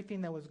knew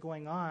everything that was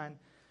going on.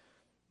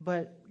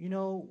 But,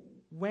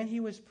 when he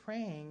was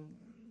praying,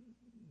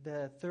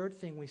 the third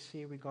thing we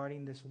see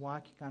regarding this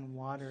walking on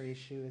water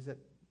issue is that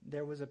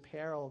there was a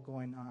peril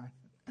going on.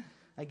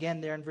 Again,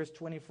 there in verse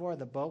 24,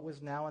 the boat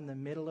was now in the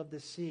middle of the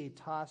sea,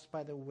 tossed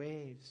by the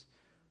waves,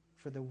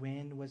 for the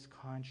wind was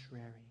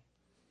contrary.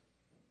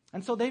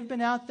 And so they've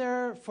been out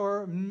there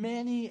for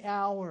many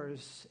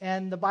hours,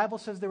 and the Bible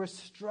says they were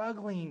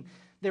struggling,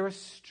 they were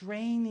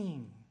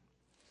straining.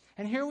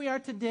 And here we are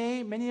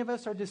today. Many of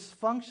us are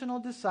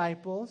dysfunctional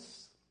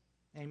disciples.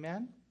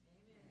 Amen?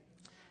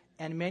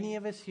 And many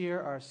of us here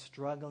are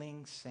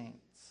struggling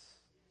saints.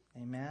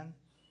 Amen?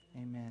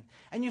 Amen.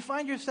 And you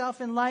find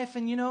yourself in life,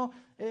 and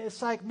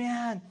it's like,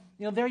 man,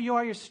 there you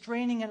are, you're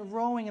straining and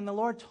rowing, and the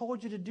Lord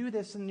told you to do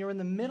this, and you're in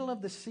the middle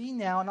of the sea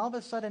now, and all of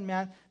a sudden,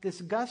 man, this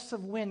gust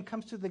of wind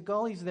comes through the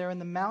gullies there in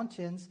the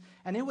mountains,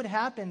 and it would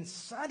happen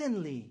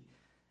suddenly.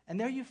 And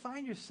there you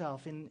find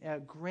yourself in a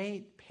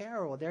great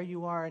peril. There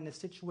you are in a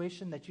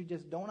situation that you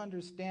just don't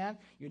understand.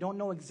 You don't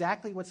know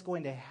exactly what's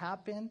going to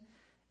happen,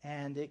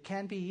 and it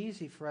can be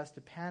easy for us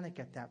to panic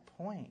at that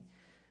point.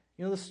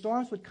 The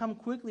storms would come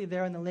quickly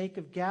there in the Lake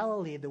of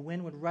Galilee. The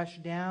wind would rush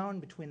down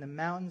between the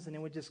mountains, and it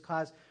would just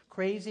cause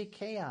crazy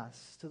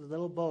chaos to the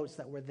little boats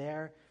that were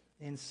there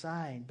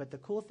inside. But the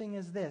cool thing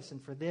is this,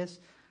 and for this,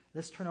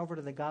 let's turn over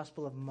to the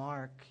Gospel of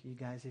Mark, you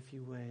guys, if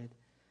you would.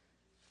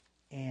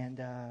 And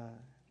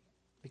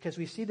because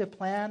we see the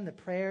plan, the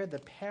prayer, the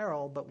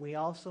peril, but we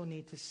also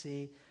need to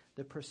see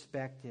the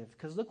perspective.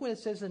 Because look what it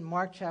says in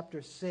Mark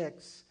chapter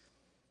 6,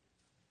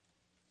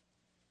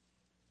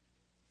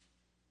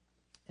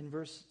 in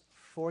verse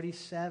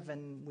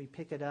 47, we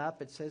pick it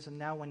up. It says, and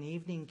now when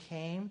evening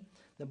came,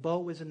 the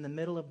boat was in the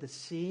middle of the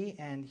sea,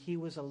 and he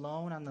was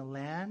alone on the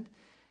land.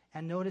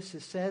 And notice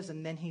it says,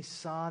 and then he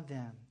saw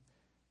them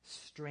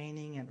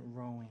straining and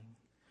rowing,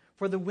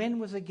 for the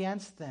wind was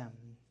against them.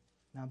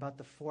 Now about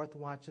the fourth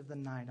watch of the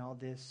night, all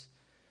this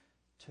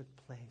took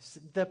place.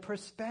 The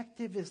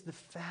perspective is the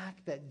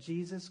fact that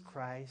Jesus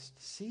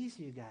Christ sees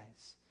you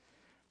guys.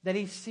 That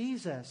he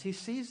sees us. He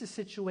sees the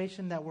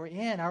situation that we're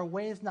in. Our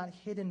way is not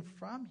hidden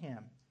from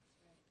him.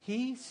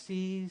 He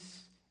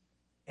sees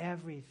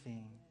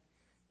everything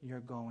you're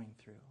going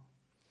through.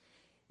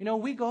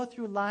 We go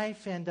through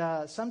life,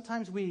 and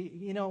sometimes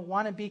we,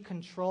 want to be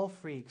control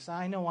freaks.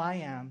 I know I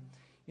am.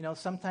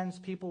 Sometimes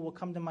people will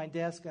come to my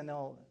desk and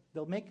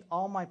they'll make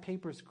all my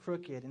papers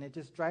crooked, and it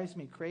just drives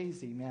me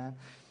crazy, man.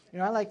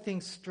 I like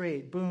things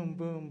straight, boom,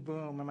 boom,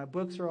 boom, and my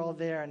books are all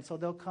there, and so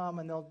they'll come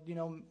and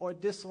they'll, or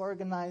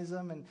disorganize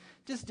them and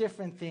just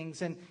different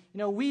things. And,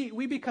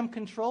 we become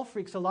control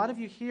freaks. A lot of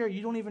you here,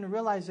 you don't even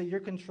realize that you're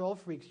control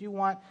freaks. You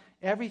want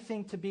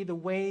everything to be the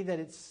way that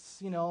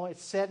it's,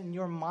 it's set in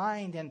your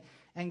mind,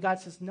 and God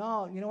says,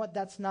 no, you know what,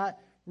 that's not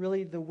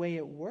really the way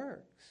it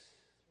works.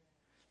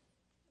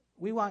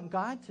 We want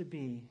God to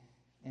be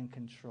in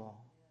control,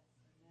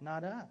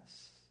 not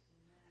us.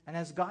 And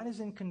as God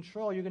is in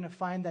control, you're going to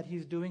find that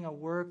he's doing a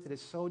work that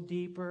is so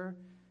deeper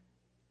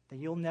that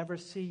you'll never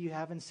see, you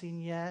haven't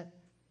seen yet.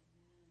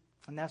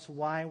 And that's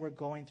why we're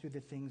going through the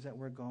things that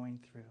we're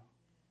going through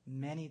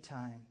many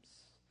times.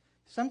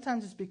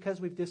 Sometimes it's because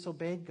we've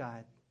disobeyed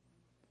God.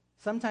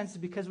 Sometimes it's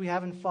because we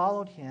haven't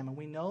followed him, and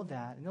we know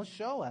that. And he'll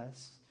show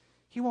us.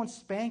 He won't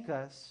spank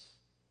us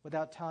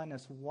without telling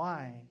us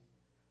why.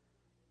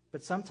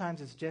 But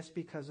sometimes it's just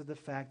because of the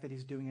fact that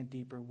he's doing a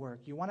deeper work.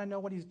 You want to know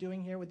what he's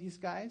doing here with these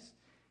guys?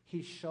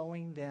 He's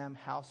showing them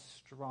how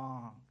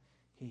strong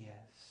He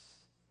is.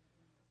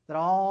 That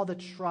all the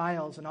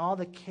trials and all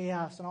the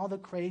chaos and all the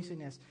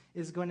craziness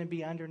is going to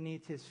be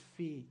underneath His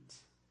feet.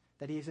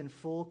 That He's in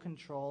full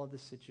control of the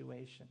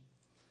situation.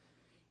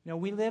 You know,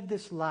 we live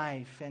this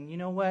life, and you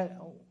know what?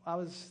 I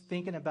was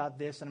thinking about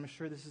this, and I'm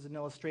sure this is an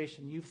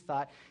illustration you've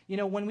thought. You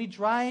know, when we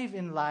drive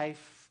in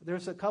life,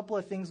 there's a couple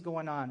of things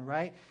going on,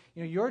 right?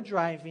 You know, you're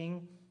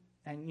driving,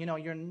 and you know,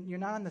 you're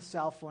not on the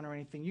cell phone or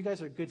anything. You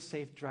guys are good,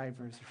 safe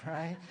drivers,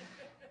 right?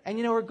 And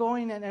you know, we're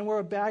going and we're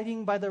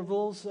abiding by the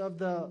rules of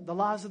the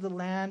laws of the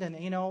land, and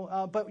you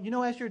know, but you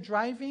know, as you're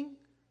driving,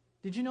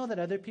 did you know that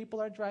other people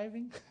are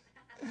driving?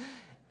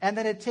 And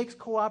that it takes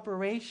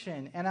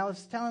cooperation. And I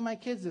was telling my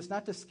kids this,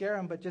 not to scare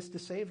them, but just to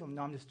save them.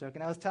 No, I'm just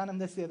joking. I was telling them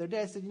this the other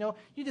day. I said, you know,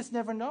 you just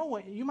never know.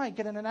 You might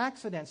get in an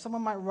accident.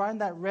 Someone might run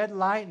that red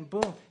light and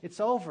boom, it's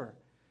over.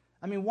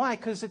 I mean, why?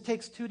 Because it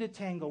takes two to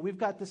tango. We've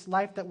got this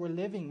life that we're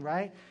living,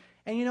 right?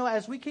 And you know,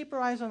 as we keep our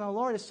eyes on the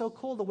Lord, it's so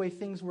cool the way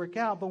things work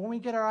out. But when we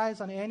get our eyes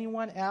on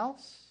anyone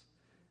else,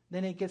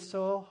 then it gets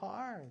so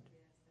hard.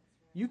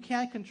 You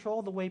can't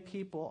control the way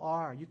people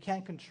are. You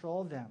can't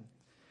control them.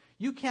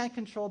 You can't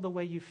control the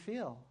way you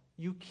feel.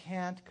 You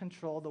can't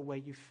control the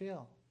way you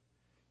feel.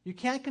 You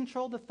can't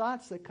control the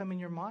thoughts that come in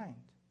your mind.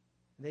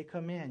 They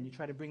come in. You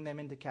try to bring them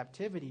into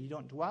captivity. You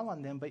don't dwell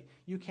on them, but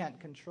you can't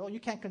control. You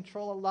can't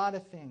control a lot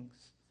of things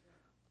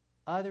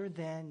other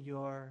than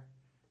your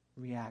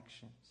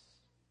reactions,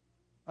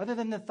 other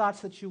than the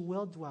thoughts that you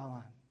will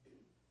dwell on.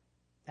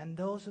 And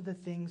those are the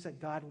things that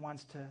God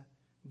wants to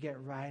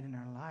get right in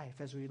our life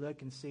as we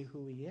look and see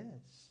who He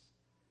is.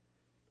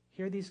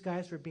 Here these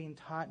guys were being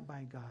taught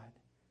by God.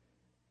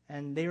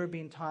 And they were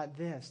being taught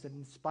this, that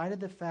in spite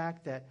of the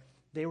fact that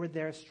they were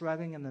there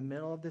struggling in the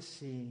middle of the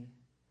sea,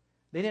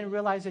 they didn't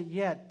realize it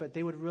yet, but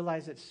they would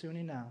realize it soon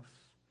enough,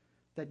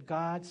 that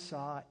God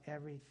saw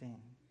everything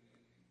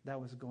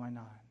that was going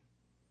on.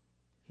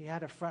 He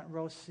had a front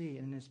row seat,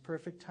 and in His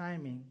perfect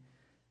timing,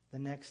 the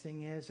next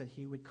thing is that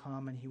He would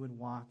come and He would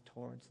walk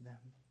towards them.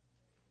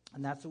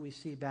 And that's what we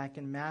see back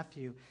in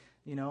Matthew.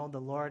 You know,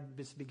 the Lord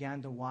just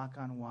began to walk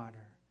on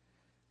water.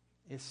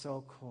 It's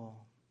so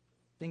cool.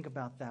 Think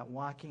about that,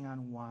 walking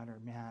on water,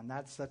 man.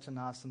 That's such an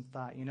awesome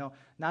thought. You know,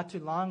 not too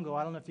long ago,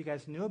 I don't know if you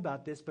guys knew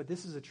about this, but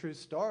this is a true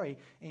story.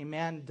 A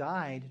man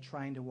died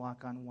trying to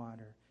walk on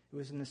water. It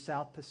was in the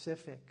South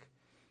Pacific.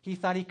 He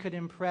thought he could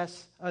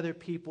impress other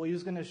people. He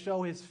was going to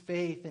show his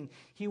faith, and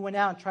he went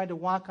out and tried to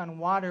walk on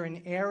water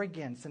in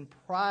arrogance and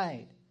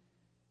pride.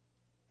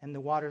 And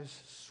the waters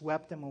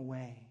swept him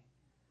away.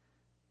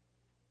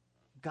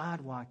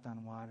 God walked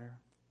on water.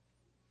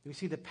 We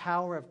see the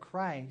power of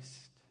Christ,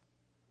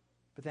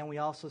 but then we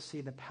also see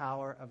the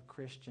power of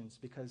Christians,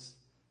 because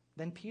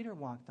then Peter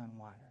walked on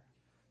water.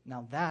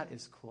 Now that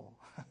is cool.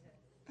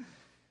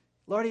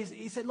 Lord,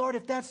 he said, Lord,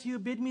 if that's you,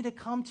 bid me to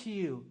come to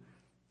you.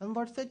 And the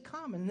Lord said,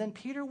 come. And then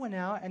Peter went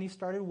out and he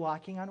started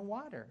walking on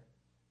water.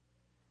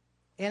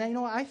 And you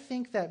know, I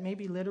think that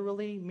maybe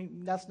literally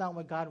that's not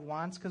what God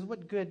wants, because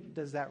what good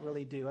does that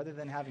really do other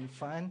than having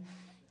fun?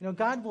 You know,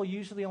 God will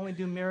usually only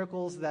do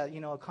miracles that,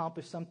 you know,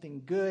 accomplish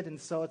something good. And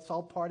so it's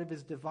all part of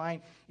His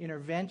divine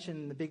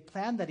intervention, the big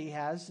plan that He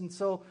has. And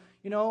so,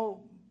 you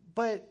know,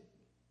 but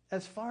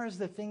as far as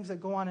the things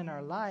that go on in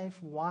our life,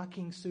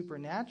 walking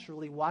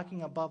supernaturally,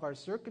 walking above our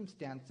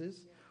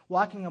circumstances,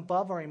 walking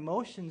above our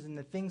emotions and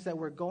the things that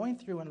we're going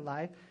through in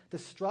life, the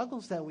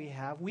struggles that we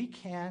have, we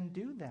can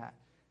do that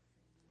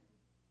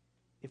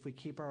if we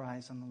keep our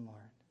eyes on the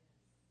Lord.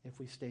 If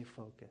we stay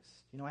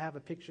focused. You know, I have a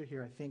picture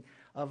here, I think,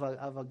 of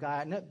a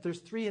guy. No, there's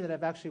three that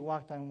have actually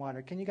walked on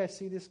water. Can you guys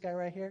see this guy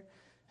right here?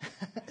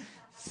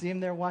 See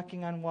him there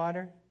walking on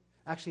water?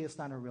 Actually, it's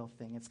not a real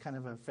thing. It's kind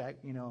of a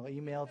fact, you know,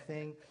 email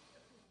thing.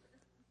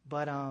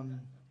 But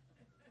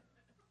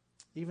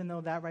even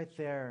though that right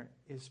there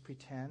is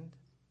pretend,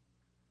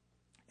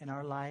 in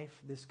our life,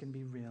 this can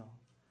be real.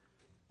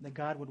 That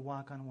God would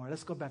walk on water.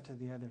 Let's go back to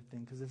the other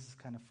thing, because this is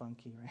kind of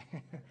funky,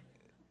 right?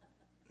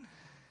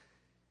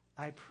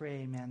 I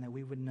pray, man, that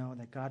we would know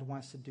that God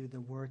wants to do the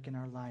work in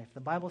our life.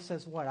 The Bible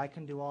says what? I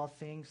can do all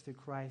things through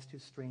Christ who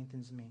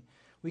strengthens me.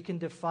 We can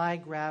defy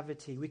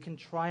gravity. We can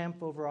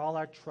triumph over all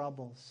our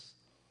troubles.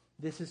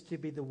 This is to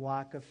be the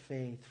walk of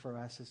faith for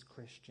us as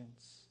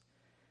Christians.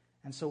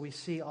 And so we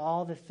see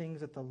all the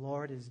things that the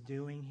Lord is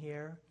doing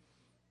here.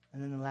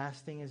 And then the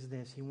last thing is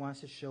this. He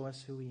wants to show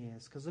us who He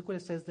is. Because look what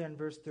it says there in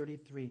verse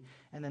 33.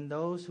 And then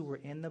those who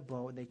were in the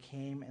boat, they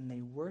came and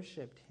they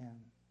worshiped Him,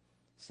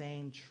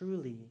 saying,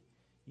 truly,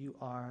 you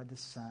are the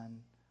Son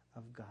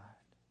of God.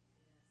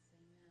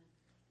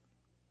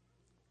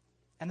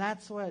 And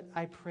that's what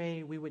I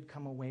pray we would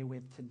come away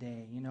with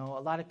today. You know,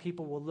 a lot of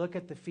people will look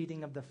at the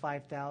feeding of the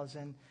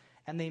 5,000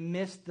 and they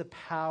miss the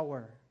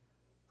power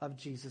of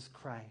Jesus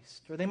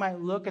Christ. Or they might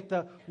look at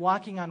the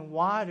walking on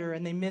water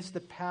and they miss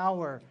the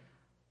power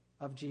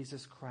of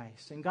Jesus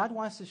Christ. And God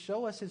wants to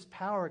show us His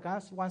power.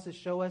 God wants to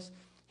show us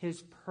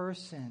His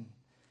person.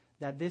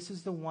 That this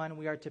is the one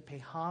we are to pay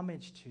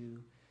homage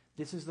to.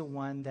 This is the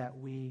one that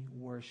we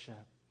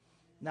worship.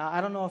 Now,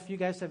 I don't know if you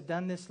guys have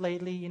done this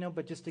lately,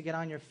 but just to get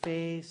on your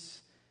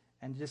face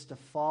and just to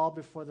fall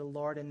before the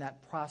Lord in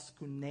that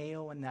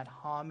proskuneo and that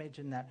homage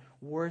and that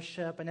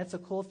worship. And it's a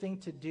cool thing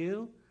to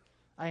do.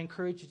 I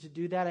encourage you to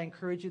do that. I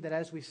encourage you that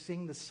as we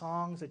sing the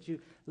songs, that you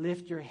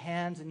lift your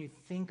hands and you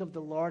think of the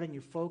Lord and you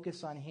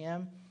focus on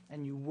Him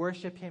and you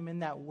worship Him in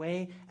that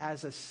way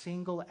as a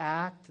single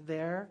act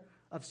there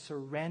of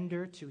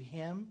surrender to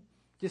Him.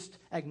 Just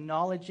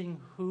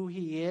acknowledging who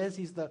He is.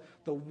 He's the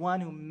one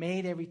who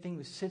made everything,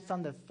 who sits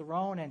on the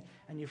throne,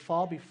 and you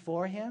fall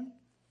before Him.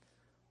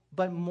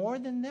 But more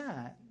than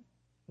that,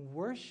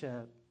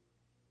 worship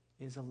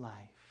is a life.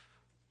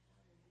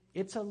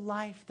 It's a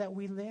life that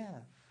we live.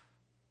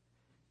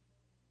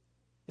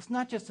 It's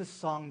not just a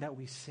song that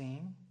we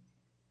sing.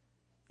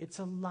 It's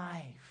a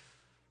life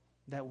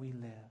that we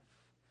live.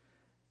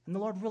 And the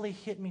Lord really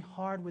hit me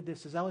hard with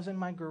this as I was in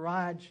my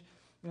garage,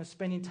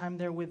 spending time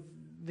there with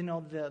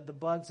the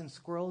bugs and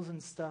squirrels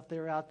and stuff that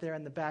are out there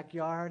in the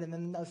backyard. And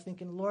then I was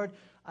thinking, Lord,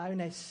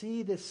 I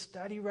see this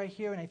study right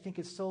here, and I think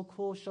it's so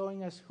cool,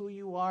 showing us who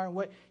you are and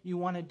what you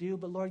want to do.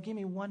 But Lord, give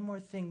me one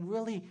more thing.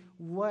 Really,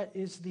 what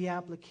is the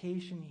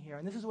application here?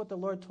 And this is what the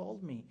Lord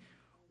told me.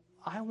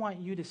 I want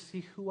you to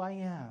see who I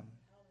am.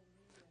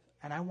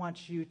 And I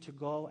want you to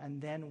go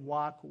and then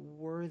walk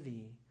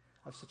worthy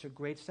of such a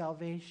great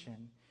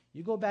salvation.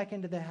 You go back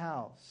into the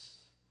house,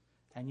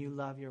 and you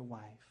love your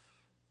wife.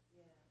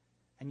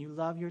 And you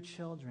love your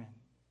children.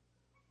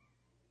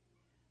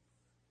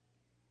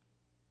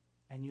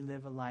 And you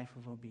live a life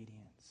of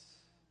obedience.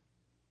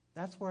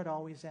 That's where it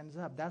always ends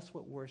up. That's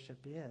what worship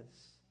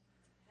is.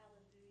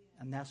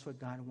 And that's what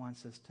God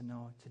wants us to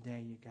know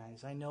today, you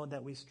guys. I know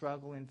that we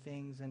struggle in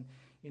things and,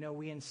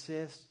 we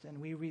insist and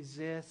we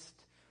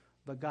resist.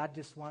 But God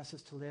just wants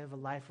us to live a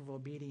life of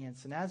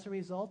obedience. And as a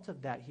result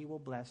of that, He will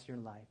bless your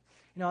life.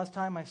 I was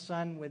telling my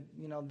son with,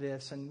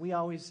 this, and we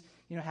always,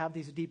 have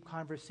these deep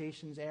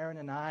conversations, Aaron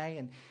and I,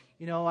 and,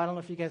 I don't know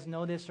if you guys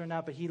know this or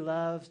not, but he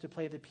loves to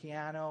play the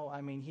piano.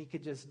 I mean, he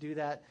could just do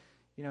that,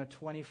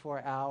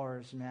 24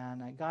 hours,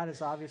 man. God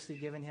has obviously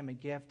given him a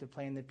gift of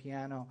playing the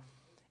piano.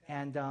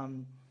 And,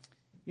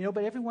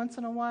 but every once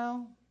in a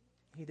while,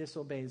 he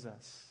disobeys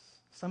us.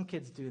 Some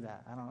kids do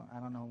that. I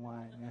don't know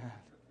why. Yeah.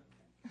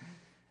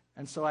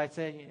 And so I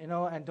say,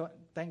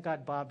 thank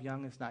God Bob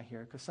Young is not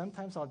here, because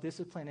sometimes I'll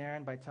discipline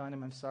Aaron by telling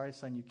him, I'm sorry,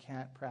 son, you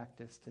can't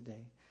practice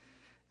today.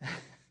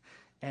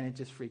 And it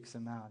just freaks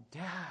him out.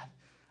 Dad,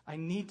 I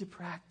need to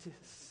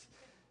practice.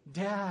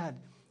 Dad,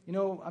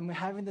 I'm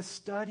having to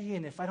study,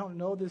 and if I don't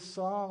know this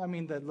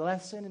song, the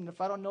lesson, and if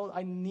I don't know,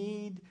 I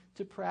need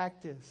to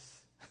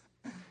practice.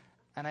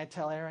 And I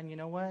tell Aaron, you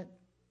know what?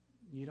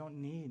 You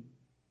don't need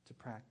to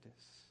practice.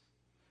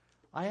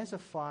 I, as a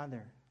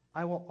father,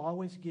 I will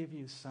always give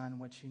you, son,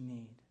 what you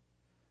need.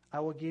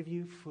 I will give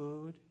you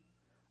food.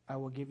 I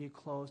will give you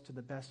clothes to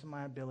the best of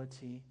my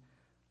ability.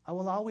 I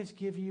will always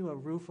give you a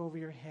roof over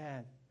your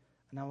head,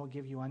 and I will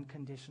give you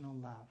unconditional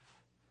love.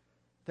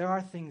 There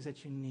are things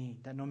that you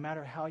need that no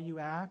matter how you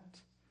act,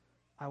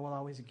 I will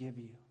always give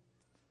you.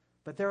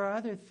 But there are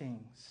other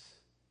things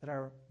that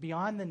are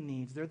beyond the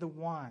needs. They're the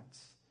wants.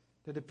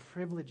 They're the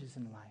privileges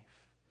in life.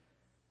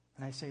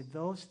 And I say,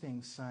 those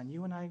things, son,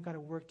 you and I have got to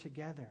work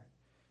together.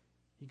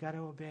 You got to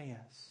obey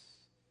us.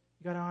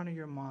 You got to honor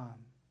your mom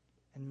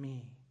and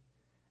me.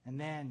 And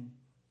then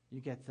you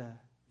get the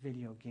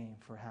video game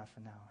for half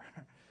an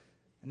hour.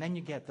 And then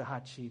you get the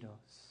hot Cheetos.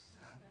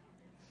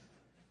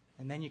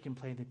 And then you can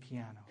play the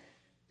piano.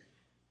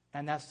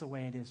 And that's the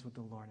way it is with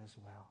the Lord as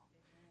well.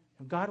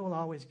 And God will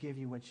always give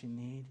you what you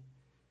need.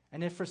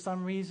 And if for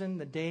some reason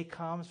the day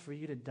comes for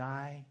you to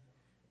die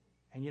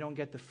and you don't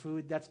get the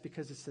food, that's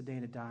because it's the day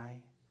to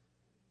die.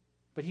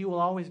 But He will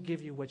always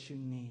give you what you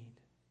need.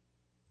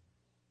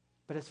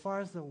 But as far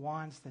as the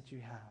wants that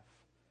you have,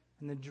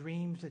 and the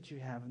dreams that you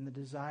have, and the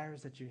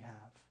desires that you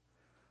have,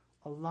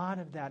 a lot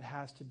of that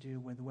has to do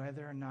with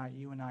whether or not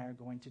you and I are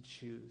going to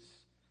choose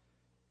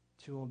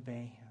to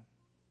obey Him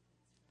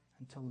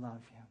and to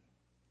love Him.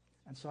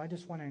 And so I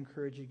just want to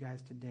encourage you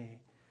guys today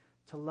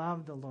to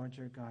love the Lord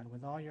your God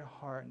with all your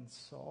heart and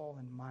soul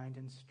and mind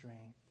and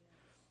strength,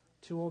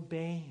 to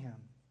obey Him,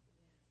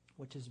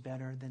 which is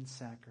better than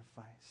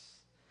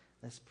sacrifice.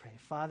 Let's pray.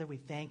 Father, we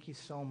thank you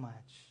so much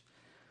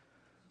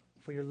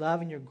for your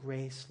love and your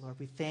grace, Lord.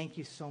 We thank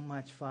you so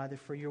much, Father,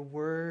 for your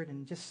word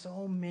and just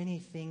so many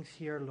things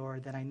here,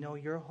 Lord, that I know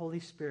your Holy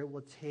Spirit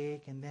will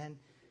take and then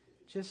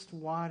just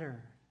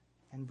water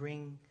and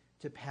bring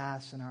to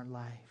pass in our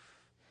life.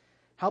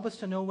 Help us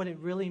to know what it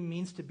really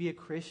means to be a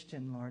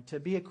Christian, Lord, to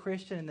be a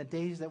Christian in the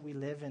days that we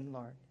live in,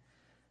 Lord.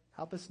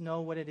 Help us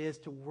know what it is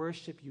to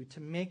worship you,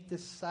 to make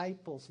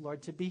disciples,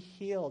 Lord, to be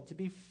healed, to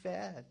be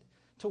fed,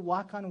 to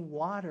walk on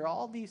water,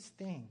 all these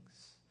things.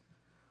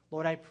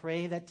 Lord, I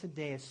pray that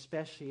today,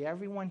 especially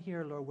everyone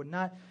here, Lord, would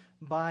not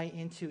buy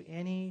into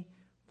any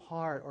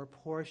part or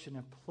portion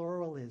of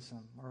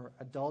pluralism or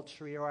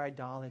adultery or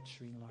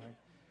idolatry, Lord,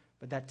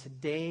 but that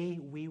today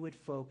we would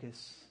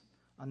focus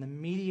on the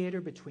mediator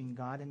between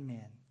God and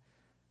men,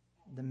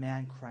 the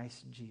man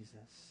Christ Jesus.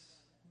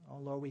 Oh,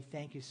 Lord, we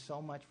thank you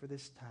so much for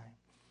this time.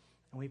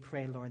 And we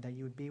pray, Lord, that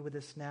you would be with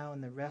us now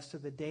and the rest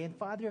of the day. And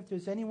Father, if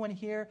there's anyone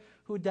here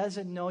who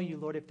doesn't know you,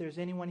 Lord, if there's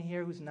anyone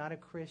here who's not a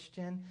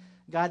Christian,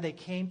 God, they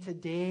came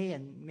today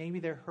and maybe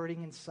they're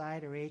hurting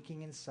inside or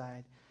aching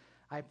inside,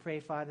 I pray,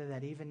 Father,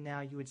 that even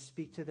now you would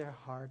speak to their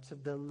hearts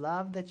of the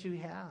love that you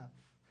have,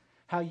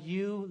 how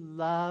you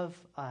love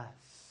us,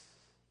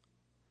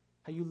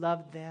 how you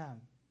love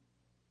them.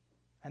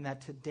 And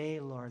that today,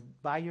 Lord,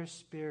 by your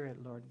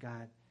Spirit, Lord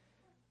God,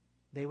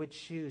 they would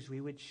choose,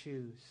 we would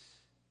choose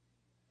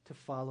to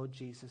follow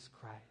Jesus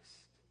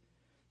Christ,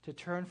 to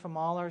turn from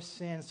all our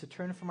sins, to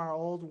turn from our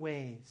old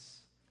ways.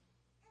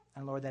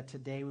 And Lord, that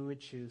today we would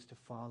choose to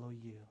follow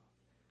you.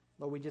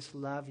 Lord, we just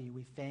love you.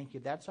 We thank you.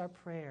 That's our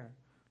prayer.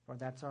 Lord,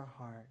 that's our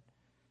heart.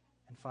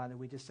 And Father,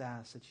 we just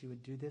ask that you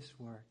would do this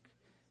work.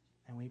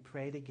 And we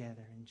pray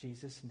together in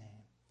Jesus'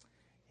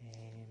 name.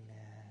 Amen.